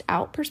 stressed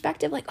out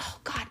perspective, like, oh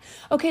God,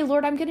 okay,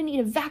 Lord, I'm going to need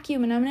a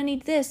vacuum and I'm going to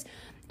need this.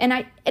 And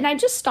I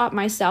just stopped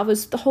myself. It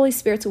was the Holy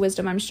Spirit's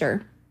wisdom, I'm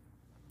sure.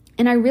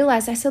 And I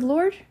realized, I said,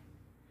 Lord,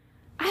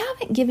 I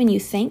haven't given you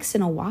thanks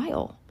in a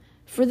while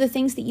for the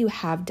things that you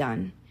have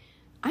done.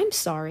 I'm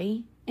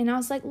sorry. And I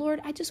was like,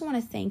 Lord, I just want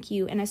to thank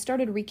you. And I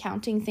started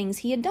recounting things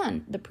He had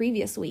done the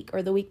previous week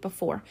or the week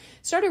before.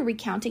 Started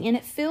recounting, and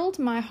it filled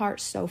my heart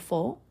so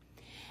full.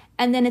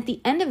 And then at the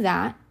end of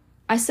that,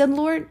 I said,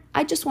 Lord,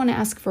 I just want to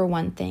ask for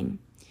one thing.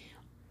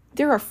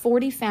 There are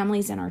 40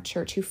 families in our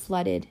church who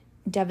flooded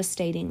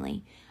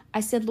devastatingly.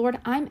 I said, Lord,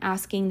 I'm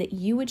asking that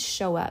you would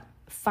show up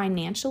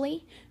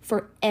financially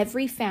for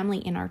every family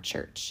in our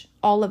church,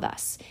 all of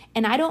us.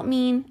 And I don't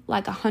mean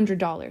like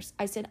 $100.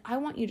 I said, I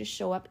want you to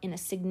show up in a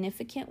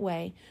significant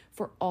way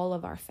for all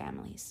of our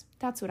families.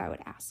 That's what I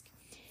would ask.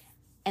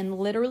 And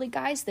literally,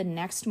 guys, the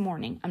next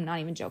morning, I'm not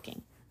even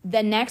joking,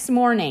 the next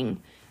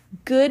morning,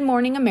 Good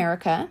Morning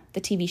America,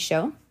 the TV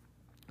show,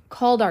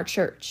 called our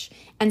church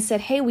and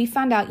said, hey, we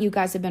found out you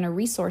guys have been a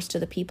resource to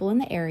the people in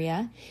the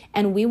area,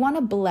 and we want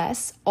to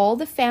bless all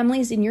the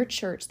families in your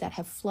church that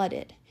have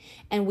flooded.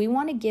 And we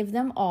want to give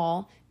them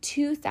all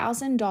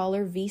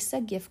 $2,000 Visa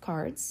gift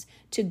cards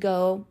to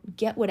go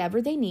get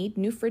whatever they need,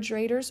 new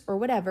refrigerators or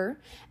whatever.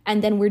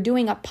 And then we're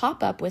doing a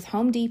pop-up with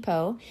Home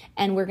Depot,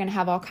 and we're going to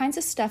have all kinds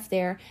of stuff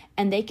there.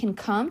 And they can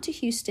come to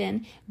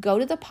Houston, go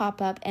to the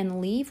pop-up, and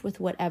leave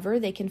with whatever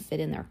they can fit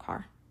in their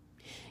car.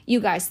 You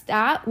guys,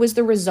 that was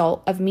the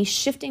result of me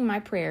shifting my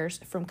prayers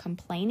from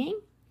complaining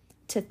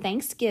to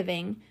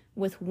thanksgiving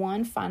with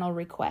one final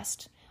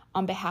request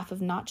on behalf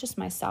of not just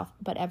myself,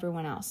 but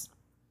everyone else.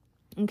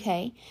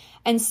 Okay.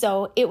 And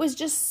so it was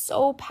just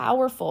so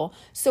powerful.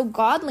 So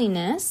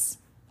godliness,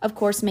 of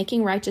course,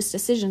 making righteous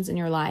decisions in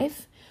your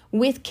life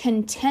with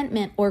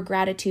contentment or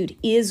gratitude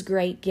is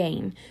great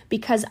gain,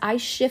 because I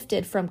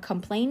shifted from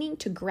complaining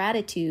to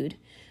gratitude.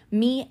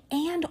 Me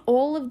and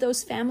all of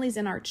those families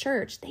in our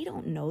church, they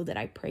don't know that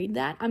I prayed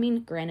that. I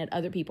mean, granted,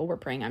 other people were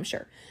praying, I'm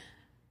sure.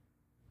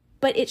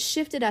 But it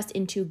shifted us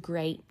into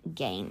great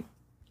gain.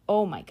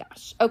 Oh my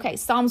gosh. Okay,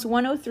 Psalms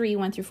 103,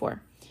 1-4.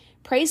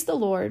 Praise the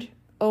Lord,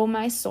 O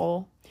my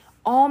soul,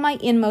 all my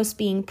inmost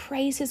being,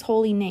 praise his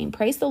holy name.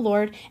 Praise the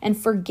Lord and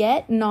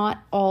forget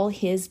not all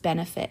his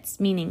benefits,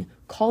 meaning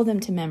call them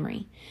to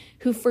memory,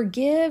 who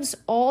forgives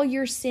all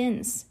your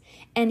sins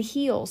and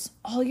heals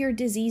all your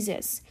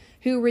diseases,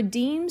 who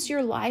redeems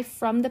your life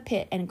from the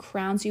pit and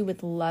crowns you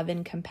with love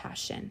and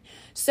compassion.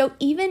 So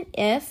even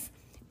if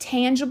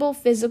tangible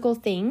physical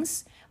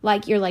things,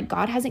 like you're like,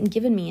 God hasn't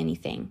given me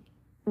anything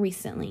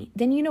recently,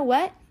 then you know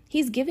what?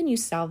 He's given you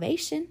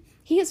salvation.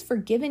 He has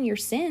forgiven your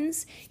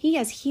sins. He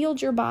has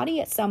healed your body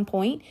at some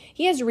point.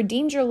 He has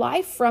redeemed your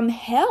life from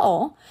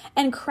hell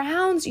and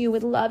crowns you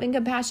with love and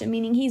compassion,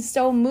 meaning he's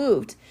so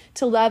moved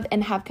to love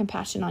and have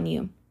compassion on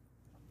you.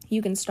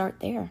 You can start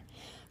there.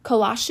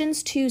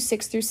 Colossians 2,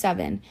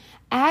 6-7.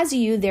 As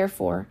you,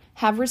 therefore,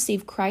 have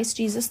received Christ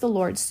Jesus the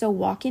Lord, so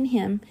walk in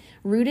him,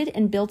 rooted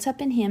and built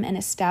up in him and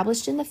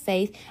established in the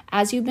faith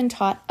as you've been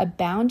taught,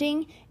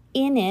 abounding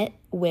in it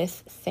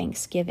with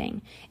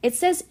thanksgiving. It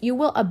says you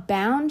will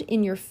abound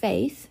in your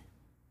faith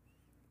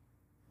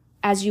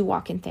as you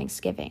walk in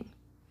thanksgiving.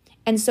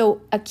 And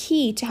so a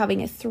key to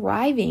having a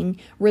thriving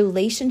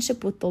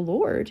relationship with the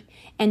Lord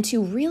and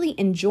to really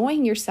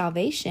enjoying your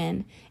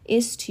salvation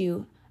is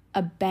to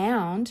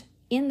abound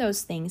in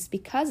those things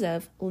because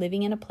of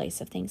living in a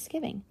place of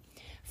thanksgiving.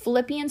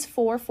 Philippians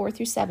 4,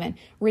 4-7.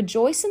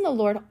 Rejoice in the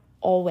Lord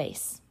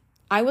always.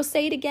 I will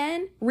say it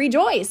again,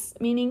 rejoice,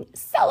 meaning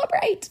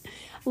celebrate.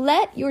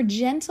 Let your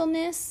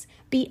gentleness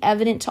be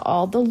evident to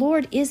all. The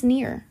Lord is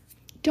near.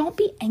 Don't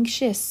be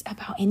anxious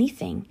about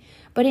anything,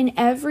 but in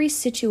every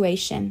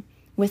situation,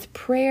 with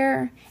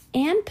prayer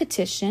and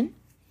petition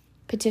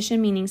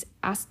meaning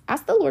ask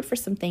the Lord for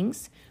some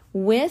things,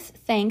 with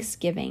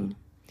thanksgiving,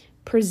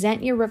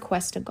 present your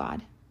request to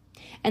God.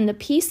 And the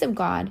peace of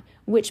God,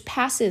 which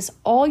passes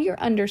all your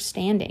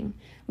understanding,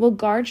 will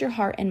guard your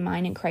heart and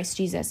mind in Christ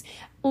Jesus.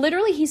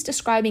 Literally, he's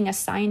describing a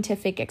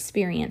scientific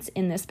experience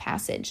in this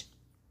passage.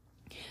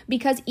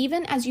 Because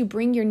even as you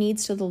bring your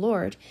needs to the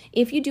Lord,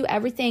 if you do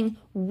everything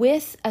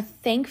with a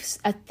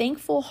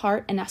thankful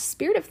heart and a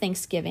spirit of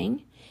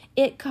thanksgiving,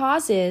 it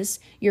causes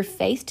your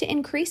faith to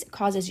increase. It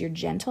causes your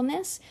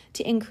gentleness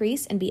to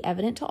increase and be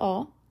evident to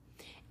all.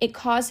 It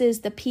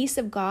causes the peace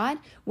of God,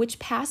 which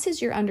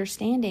passes your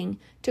understanding,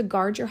 to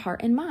guard your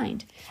heart and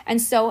mind.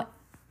 And so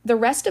the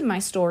rest of my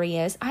story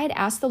is I had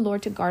asked the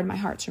Lord to guard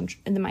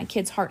my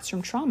kids' hearts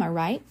from trauma,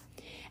 right?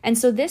 And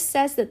so this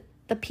says that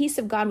the peace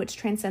of God, which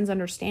transcends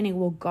understanding,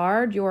 will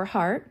guard your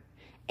heart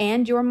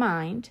and your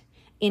mind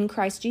in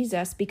Christ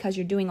Jesus because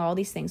you're doing all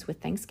these things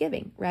with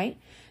thanksgiving, right?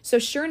 So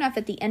sure enough,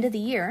 at the end of the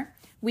year,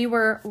 we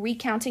were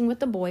recounting with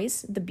the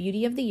boys the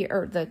beauty of the year,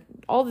 or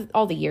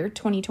all the year,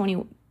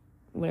 2020,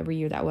 whatever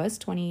year that was,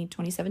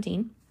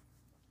 2017.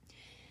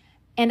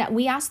 And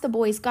we asked the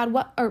boys,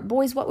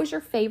 what was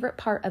your favorite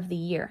part of the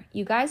year?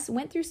 You guys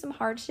went through some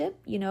hardship.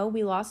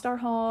 We lost our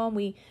home.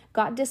 We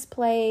got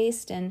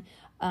displaced. And,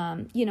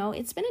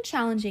 it's been a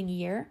challenging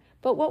year.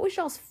 But what was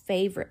y'all's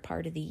favorite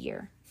part of the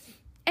year?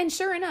 And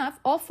sure enough,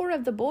 all four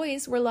of the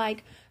boys were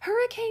like,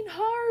 Hurricane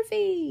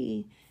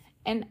Harvey.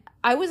 And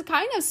I was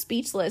kind of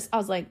speechless. I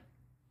was like,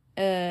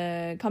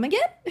 come again?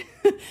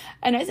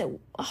 And I said,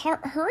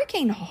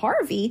 Hurricane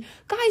Harvey?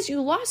 Guys,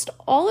 you lost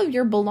all of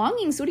your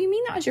belongings. What do you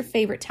mean that was your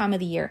favorite time of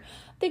the year?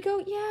 They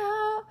go,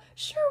 yeah,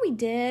 sure we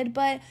did,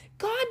 but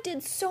God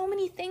did so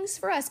many things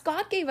for us.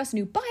 God gave us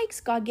new bikes.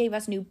 God gave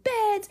us new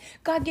beds.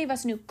 God gave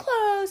us new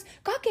clothes.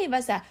 God gave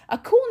us a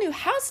cool new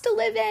house to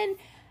live in.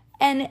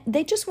 And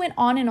they just went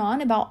on and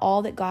on about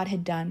all that God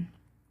had done.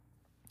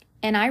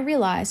 And I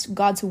realized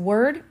God's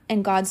word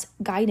and God's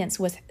guidance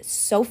was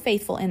so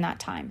faithful in that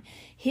time.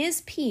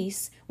 His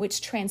peace,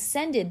 which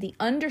transcended the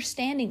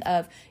understanding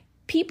of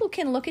people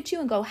can look at you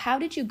and go, how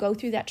did you go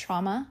through that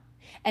trauma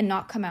and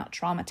not come out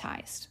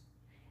traumatized?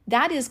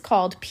 That is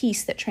called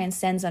peace that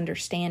transcends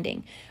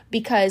understanding,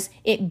 because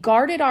it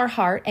guarded our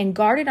heart and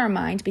guarded our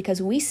mind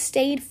because we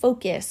stayed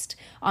focused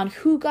on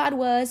who God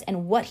was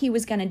and what he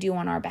was going to do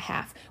on our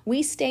behalf.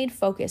 We stayed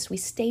focused. We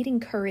stayed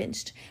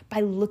encouraged by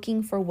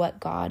looking for what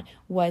God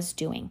was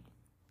doing.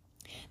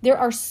 There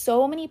are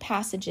so many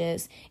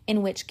passages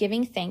in which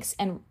giving thanks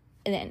and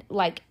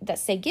like that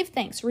say, give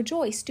thanks,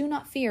 rejoice, do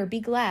not fear, be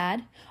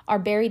glad, are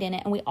buried in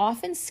it. And we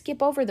often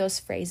skip over those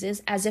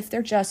phrases as if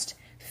they're just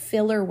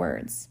filler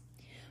words.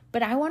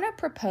 But I want to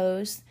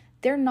propose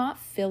they're not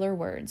filler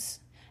words.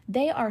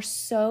 They are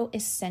so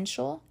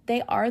essential.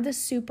 They are the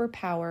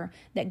superpower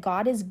that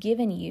God has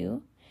given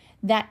you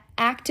that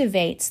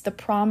activates the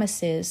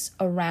promises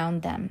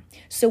around them.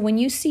 So when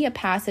you see a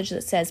passage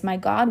that says, my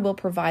God will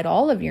provide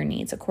all of your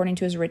needs according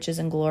to his riches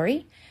and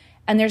glory,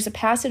 And there's a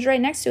passage right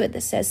next to it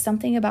that says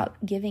something about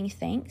giving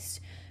thanks.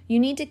 You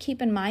need to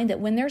keep in mind that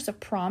when there's a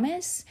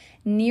promise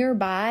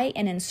nearby,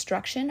 an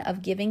instruction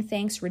of giving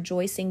thanks,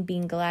 rejoicing,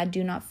 being glad,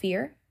 do not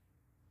fear,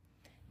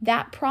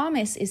 that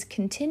promise is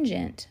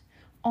contingent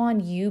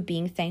on you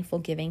being thankful,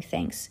 giving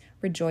thanks,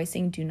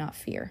 rejoicing, do not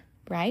fear,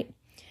 right?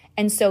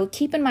 And so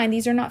keep in mind,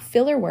 these are not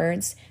filler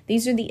words.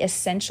 These are the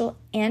essential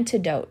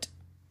antidote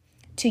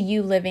to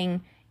you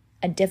living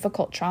a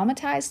difficult,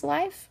 traumatized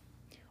life,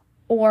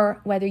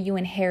 or whether you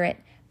inherit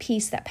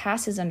peace that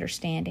passes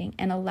understanding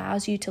and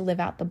allows you to live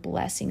out the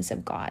blessings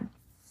of God.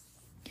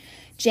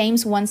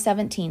 James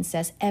 1:17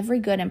 says, every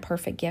good and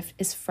perfect gift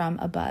is from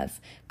above,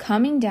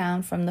 coming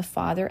down from the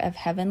Father of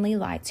heavenly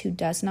lights, who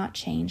does not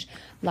change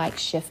like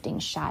shifting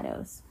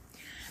shadows.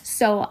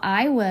 So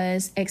I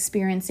was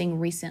experiencing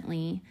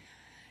recently,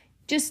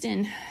 just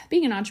in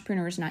being an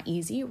entrepreneur is not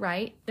easy,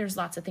 right? There's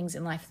lots of things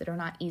in life that are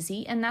not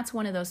easy. And that's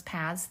one of those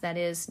paths that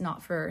is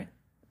not for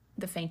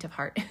the faint of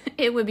heart.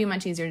 It would be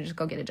much easier to just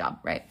go get a job,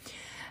 right?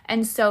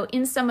 And so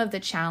in some of the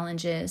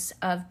challenges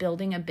of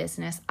building a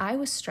business, I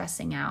was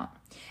stressing out.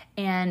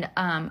 And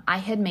I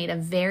had made a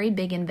very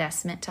big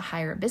investment to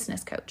hire a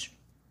business coach.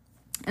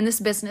 And this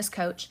business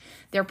coach,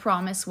 their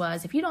promise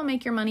was, if you don't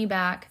make your money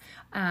back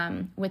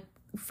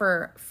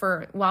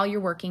for while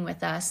you're working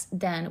with us,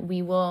 then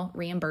we will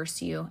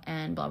reimburse you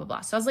and blah, blah,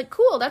 blah. So I was like,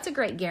 cool, that's a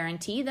great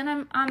guarantee.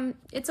 Then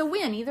it's a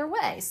win either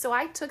way. So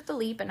I took the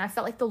leap, and I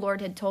felt like the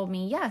Lord had told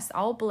me, yes,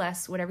 I'll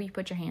bless whatever you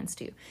put your hands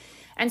to.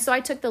 And so I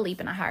took the leap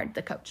and I hired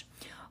the coach.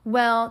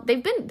 Well,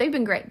 they've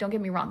been great. Don't get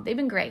me wrong. They've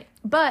been great.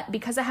 But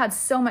because I had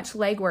so much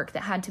legwork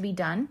that had to be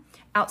done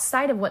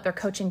outside of what their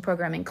coaching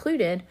program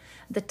included,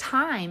 the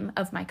time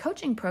of my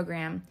coaching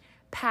program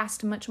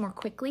passed much more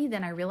quickly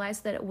than I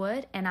realized that it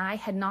would. And I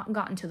had not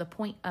gotten to the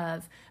point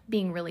of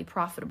being really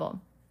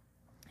profitable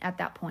at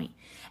that point.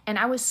 And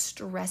I was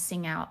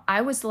stressing out.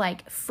 I was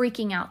like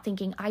freaking out,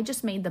 thinking, I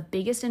just made the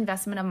biggest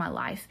investment of my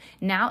life.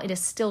 Now it is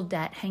still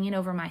debt hanging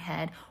over my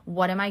head.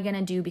 What am I going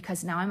to do?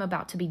 Because now I'm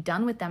about to be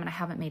done with them and I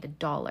haven't made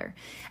 $1.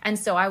 And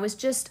so I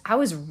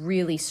was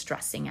really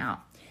stressing out.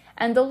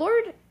 And the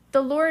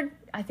Lord,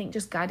 I think,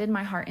 just guided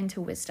my heart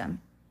into wisdom.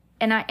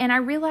 And I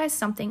realized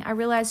something. I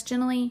realized,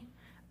 generally,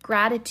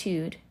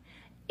 gratitude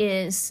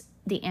is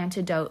the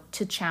antidote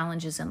to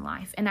challenges in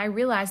life. And I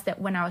realized that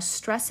when I was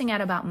stressing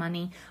out about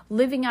money,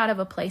 living out of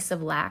a place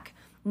of lack,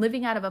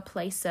 living out of a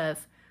place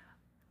of,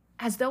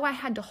 as though I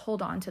had to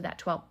hold on to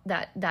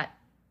that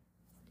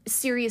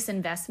serious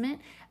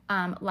investment,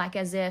 like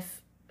as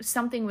if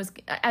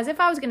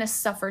I was going to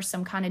suffer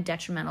some kind of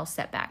detrimental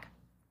setback.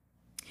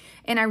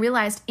 And I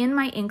realized in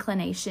my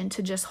inclination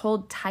to just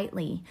hold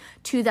tightly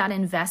to that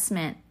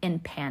investment in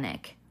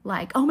panic,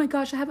 like, oh my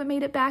gosh, I haven't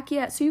made it back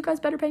yet, so you guys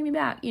better pay me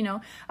back.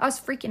 I was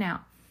freaking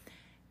out.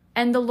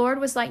 And the Lord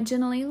was like,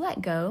 gently,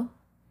 let go.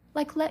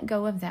 Like, let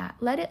go of that.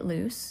 Let it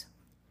loose.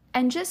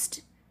 And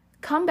just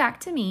come back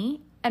to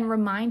me and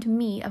remind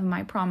me of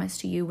my promise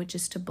to you, which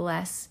is to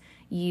bless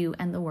you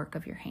and the work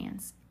of your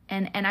hands.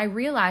 And I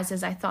realized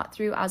as I thought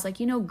through, I was like,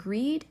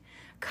 greed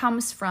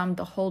comes from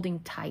the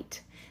holding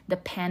tight, the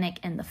panic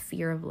and the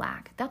fear of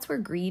lack. That's where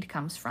greed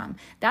comes from.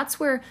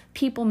 That's where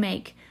people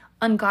make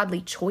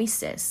ungodly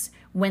choices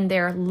when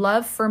their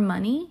love for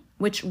money,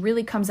 which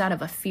really comes out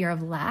of a fear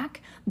of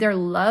lack, their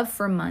love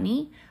for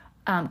money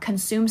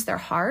consumes their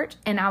heart.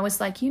 And I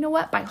was like, you know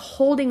what? By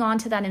holding on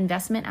to that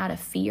investment out of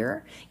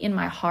fear in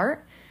my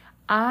heart,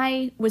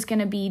 I was going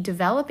to be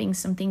developing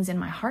some things in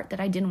my heart that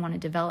I didn't want to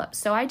develop.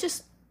 So I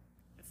just,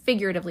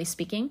 figuratively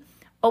speaking,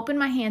 opened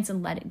my hands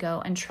and let it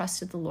go and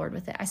trusted the Lord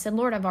with it. I said,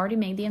 Lord, I've already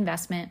made the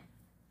investment.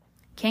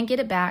 Can't get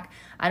it back.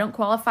 I don't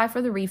qualify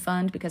for the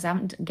refund because I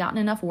haven't gotten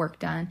enough work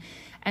done.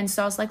 And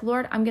so I was like,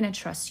 Lord, I'm going to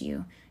trust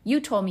you. You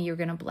told me you're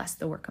going to bless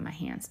the work of my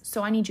hands.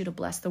 So I need you to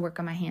bless the work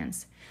of my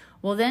hands.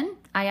 Well, then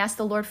I asked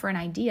the Lord for an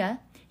idea.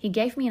 He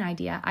gave me an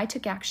idea. I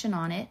took action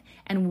on it.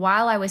 And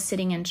while I was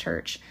sitting in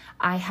church,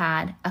 I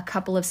had a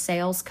couple of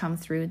sales come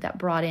through that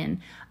brought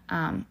in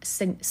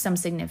some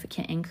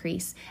significant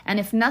increase. And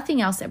if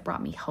nothing else, it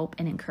brought me hope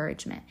and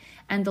encouragement.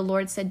 And the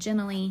Lord said,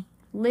 gently,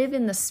 live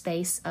in the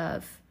space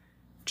of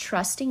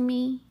trusting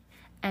me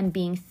and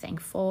being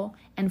thankful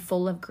and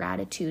full of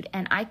gratitude,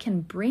 and I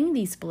can bring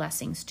these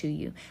blessings to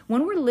you.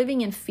 When we're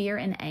living in fear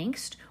and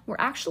angst, we're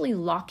actually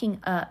locking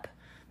up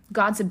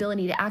God's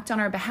ability to act on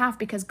our behalf,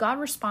 because God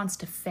responds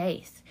to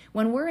faith.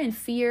 When we're in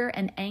fear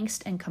and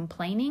angst and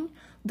complaining,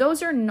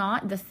 those are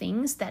not the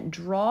things that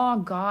draw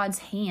God's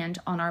hand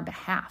on our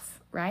behalf,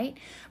 right?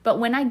 But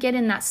when I get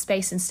in that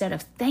space, instead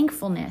of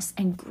thankfulness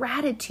and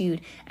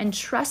gratitude and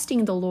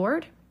trusting the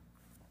Lord,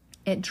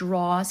 it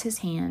draws his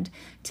hand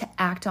to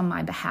act on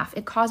my behalf.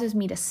 It causes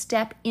me to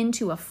step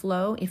into a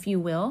flow, if you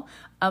will,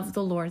 of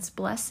the Lord's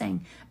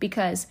blessing,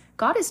 because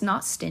God is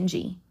not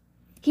stingy.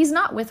 He's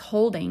not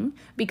withholding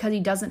because he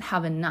doesn't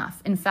have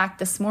enough. In fact,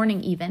 this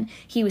morning even,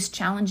 he was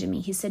challenging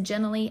me. He said,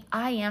 gently,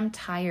 I am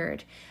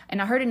tired.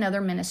 And I heard another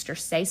minister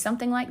say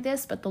something like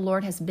this, but the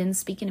Lord has been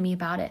speaking to me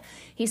about it.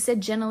 He said,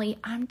 gently,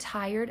 I'm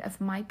tired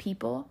of my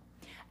people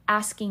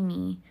asking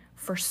me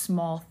for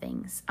small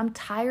things. I'm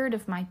tired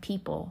of my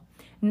people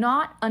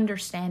not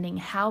understanding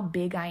how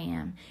big I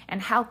am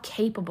and how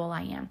capable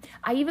I am.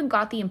 I even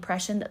got the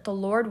impression that the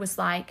Lord was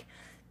like,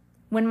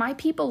 when my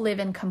people live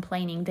in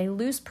complaining, they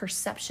lose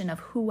perception of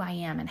who I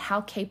am and how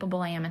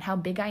capable I am and how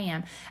big I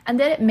am, and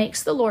that it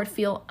makes the Lord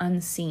feel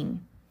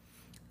unseen.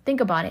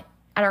 Think about it.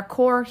 At our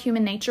core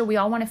human nature, we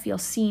all want to feel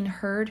seen,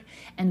 heard,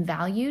 and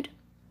valued.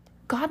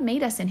 God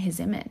made us in his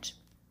image.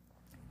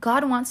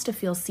 God wants to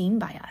feel seen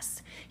by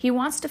us. He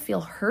wants to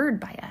feel heard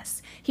by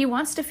us. He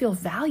wants to feel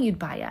valued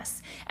by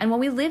us. And when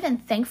we live in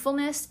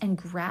thankfulness and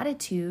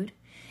gratitude,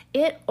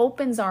 it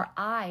opens our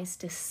eyes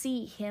to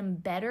see him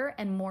better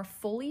and more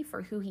fully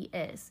for who he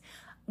is.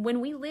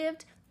 When we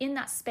lived in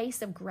that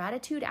space of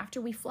gratitude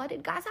after we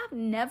flooded, guys, I've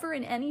never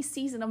in any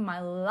season of my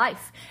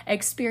life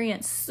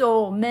experienced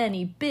so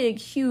many big,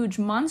 huge,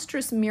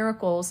 monstrous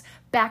miracles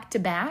back to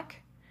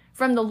back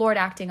from the Lord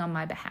acting on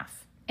my behalf.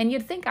 And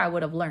you'd think I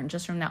would have learned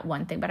just from that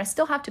one thing, but I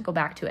still have to go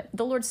back to it.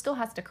 The Lord still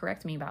has to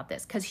correct me about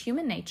this because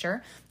human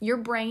nature, your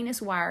brain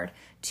is wired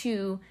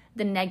to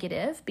the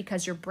negative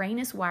because your brain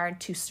is wired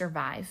to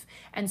survive.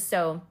 And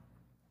so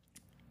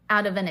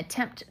out of an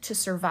attempt to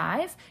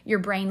survive, your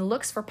brain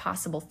looks for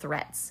possible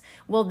threats.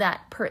 Well,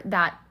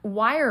 that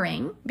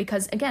wiring,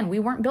 because again, we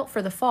weren't built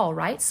for the fall,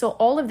 right? So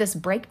all of this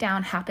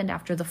breakdown happened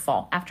after the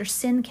fall, after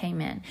sin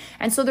came in.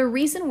 And so the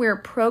reason we're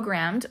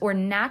programmed or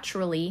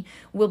naturally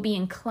will be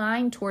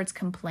inclined towards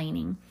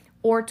complaining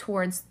or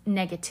towards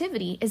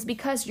negativity is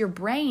because your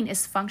brain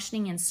is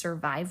functioning in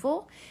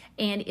survival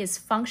and is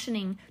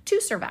functioning to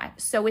survive.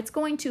 So it's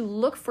going to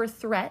look for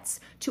threats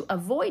to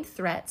avoid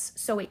threats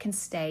so it can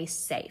stay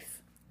safe.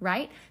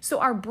 Right? So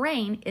our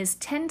brain is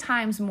 10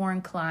 times more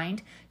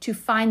inclined to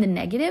find the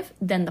negative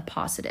than the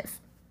positive.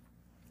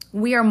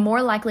 We are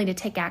more likely to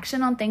take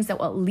action on things that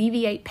will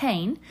alleviate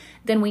pain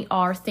than we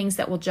are things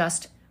that will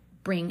just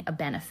bring a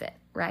benefit,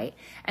 right?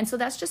 And so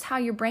that's just how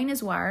your brain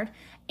is wired,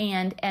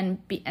 and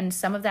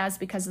some of that is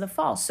because of the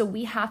fall. So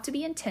we have to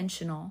be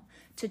intentional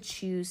to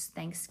choose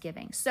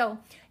Thanksgiving. So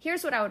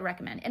here's what I would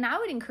recommend, and I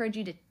would encourage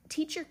you to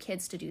teach your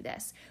kids to do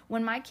this.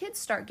 When my kids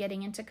start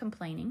getting into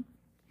complaining,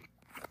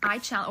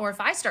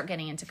 if I start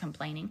getting into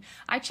complaining,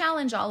 I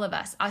challenge all of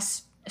us. I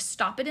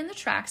stop it in the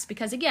tracks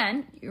because,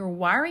 again, you're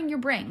wiring your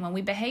brain. When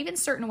we behave in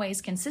certain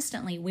ways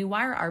consistently, we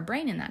wire our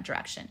brain in that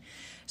direction.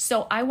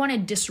 So I want to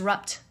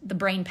disrupt the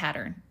brain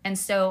pattern. And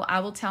so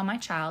I will tell my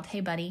child, hey,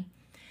 buddy,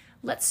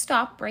 let's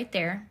stop right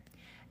there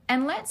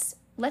and let's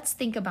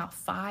think about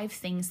 5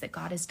 things that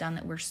God has done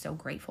that we're so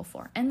grateful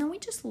for. And then we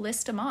just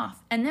list them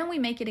off. And then we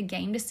make it a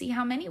game to see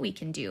how many we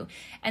can do.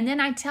 And then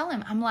I tell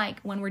him, I'm like,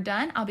 when we're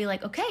done, I'll be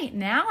like, okay,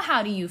 now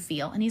how do you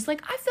feel? And he's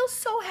like, I feel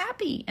so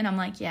happy. And I'm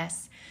like,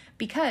 yes,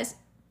 because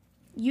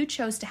you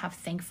chose to have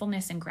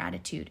thankfulness and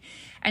gratitude.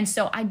 And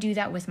so I do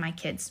that with my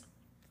kids.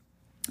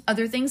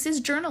 Other things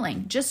is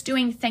journaling, just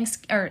doing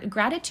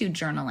gratitude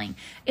journaling.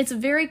 It's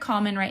very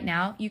common right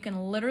now. You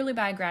can literally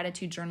buy a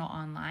gratitude journal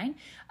online.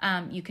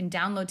 You can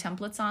download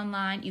templates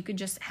online. You could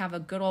just have a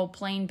good old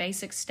plain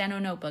basic steno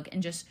notebook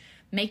and just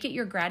make it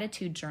your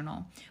gratitude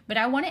journal. But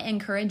I want to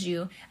encourage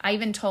you. I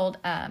even told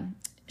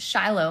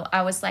Shiloh,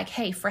 I was like,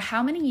 hey, for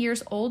how many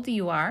years old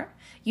you are,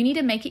 you need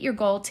to make it your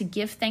goal to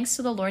give thanks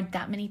to the Lord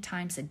that many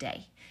times a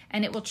day.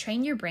 And it will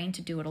train your brain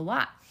to do it a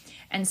lot.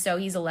 And so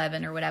he's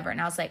 11 or whatever. And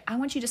I was like, I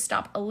want you to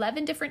stop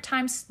 11 different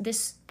times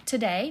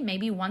today,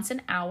 maybe once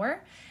an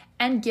hour,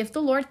 and give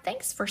the Lord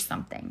thanks for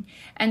something.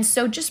 And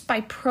so just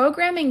by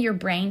programming your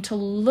brain to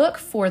look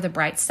for the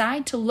bright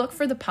side, to look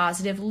for the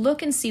positive,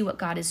 look and see what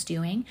God is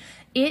doing,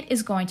 it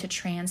is going to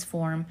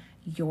transform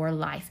your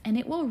life. And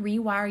it will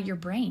rewire your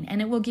brain.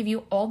 And it will give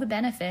you all the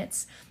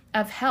benefits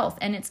of health.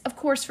 And it's, of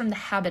course, from the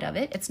habit of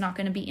it. It's not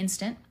going to be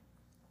instant.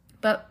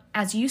 But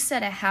as you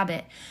set a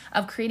habit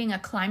of creating a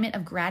climate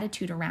of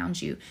gratitude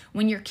around you,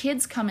 when your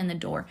kids come in the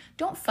door,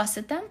 don't fuss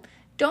at them.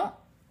 Don't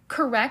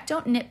correct,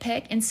 don't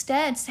nitpick.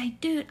 Instead, say,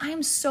 dude, I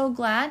am so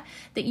glad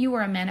that you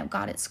were a man of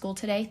God at school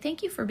today.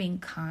 Thank you for being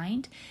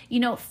kind.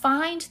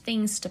 Find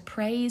things to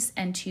praise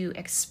and to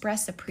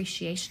express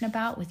appreciation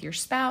about with your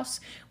spouse,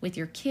 with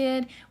your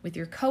kid, with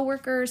your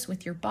coworkers,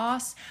 with your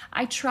boss.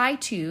 I'm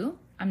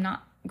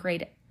not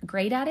great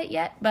at it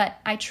yet, but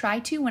I try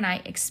to, when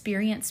I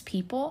experience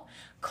people,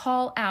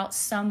 call out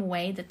some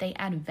way that they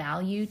add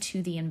value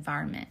to the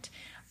environment.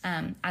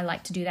 I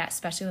like to do that,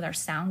 especially with our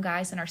sound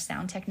guys and our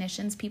sound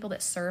technicians, people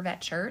that serve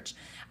at church.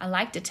 I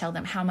like to tell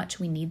them how much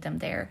we need them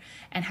there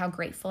and how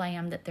grateful I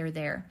am that they're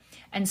there.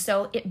 And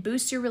so it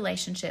boosts your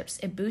relationships.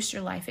 It boosts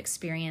your life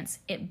experience.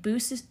 It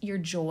boosts your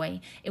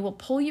joy. It will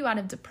pull you out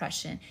of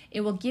depression.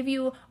 It will give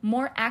you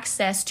more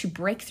access to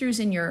breakthroughs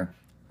in your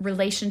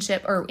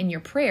relationship or in your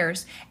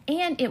prayers,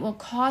 and it will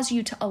cause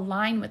you to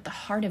align with the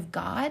heart of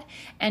God,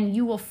 and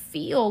you will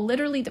feel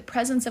literally the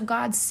presence of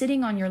God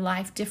sitting on your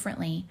life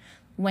differently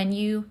when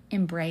you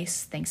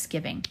embrace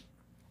Thanksgiving.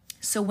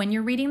 So when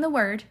you're reading the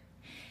word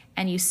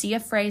and you see a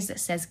phrase that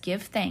says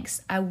give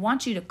thanks, I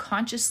want you to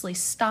consciously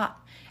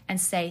stop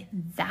and say,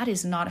 that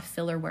is not a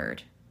filler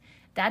word.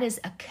 That is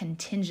a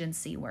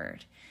contingency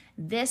word.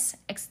 This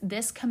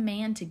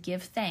command to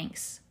give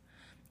thanks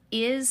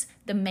is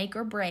the make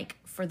or break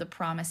for the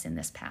promise in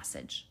this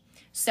passage.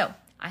 So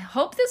I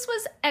hope this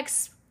was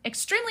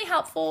extremely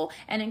helpful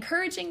and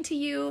encouraging to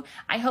you.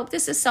 I hope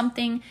this is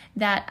something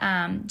that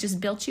just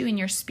built you in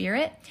your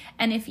spirit.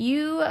 And if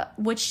you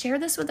would share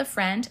this with a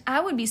friend,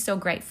 I would be so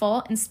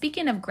grateful. And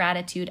speaking of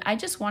gratitude, I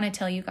just want to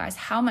tell you guys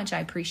how much I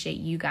appreciate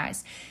you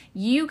guys.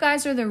 You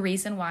guys are the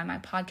reason why my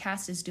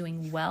podcast is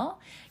doing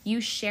well.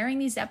 You sharing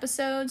these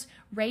episodes,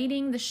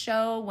 rating the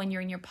show when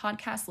you're in your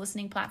podcast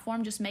listening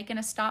platform, just making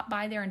a stop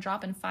by there and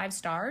dropping 5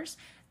 stars.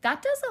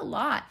 That does a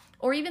lot.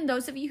 Or even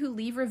those of you who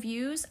leave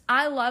reviews,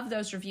 I love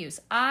those reviews.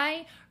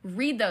 I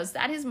read those.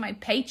 That is my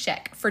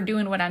paycheck for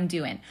doing what I'm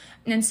doing.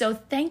 And so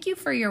thank you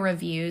for your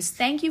reviews.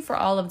 Thank you for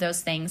all of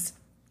those things.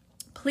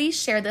 Please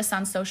share this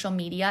on social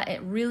media. It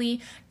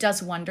really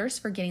does wonders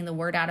for getting the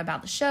word out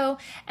about the show.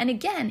 And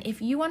again, if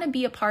you want to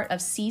be a part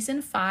of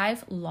season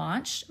 5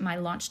 launch, my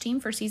launch team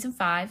for season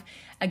 5,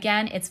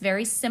 again, it's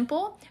very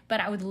simple,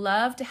 but I would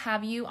love to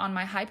have you on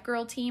my Hype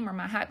Girl team or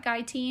my Hype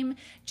Guy team.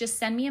 Just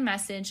send me a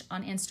message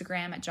on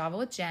Instagram at Java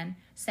with Jen.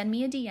 Send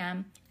me a DM,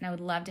 and I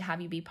would love to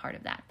have you be part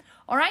of that.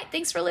 All right,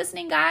 thanks for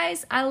listening,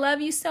 guys. I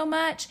love you so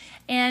much.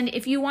 And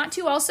if you want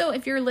to also,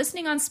 if you're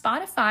listening on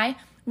Spotify,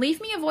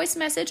 leave me a voice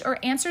message or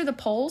answer the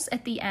polls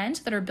at the end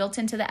that are built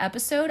into the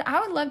episode.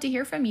 I would love to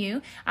hear from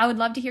you. I would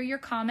love to hear your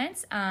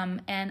comments.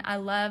 And I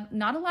love,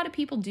 not a lot of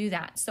people do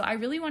that. So I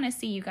really want to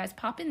see you guys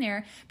pop in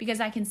there because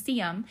I can see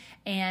them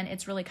and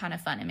it's really kind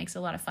of fun. It makes it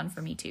a lot of fun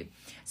for me too.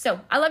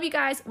 So I love you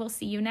guys. We'll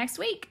see you next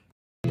week.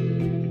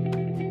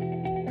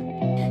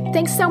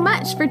 Thanks so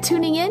much for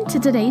tuning in to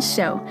today's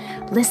show.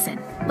 Listen,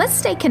 let's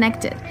stay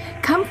connected.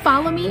 Come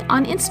follow me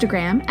on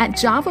Instagram at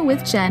Java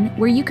with Jen,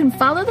 where you can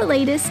follow the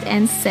latest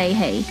and say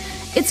hey.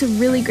 It's a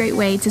really great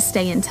way to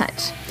stay in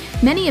touch.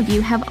 Many of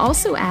you have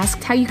also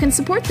asked how you can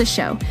support the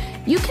show.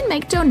 You can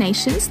make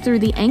donations through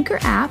the Anchor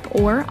app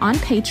or on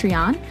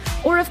Patreon,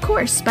 or of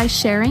course by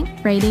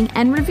sharing, rating,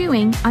 and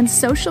reviewing on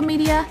social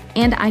media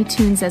and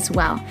iTunes as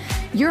well.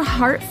 Your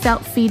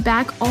heartfelt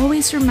feedback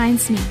always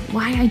reminds me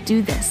why I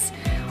do this.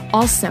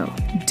 Also,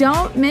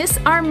 don't miss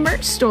our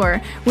merch store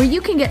where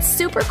you can get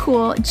super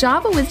cool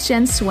Java with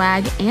Jen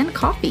swag and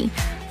coffee.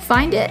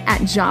 Find it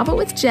at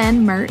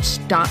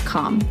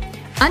javawithjenmerch.com.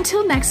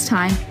 Until next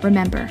time,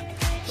 remember,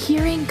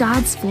 hearing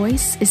God's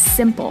voice is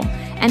simple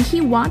and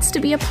He wants to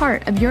be a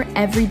part of your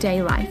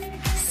everyday life.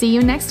 See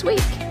you next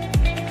week.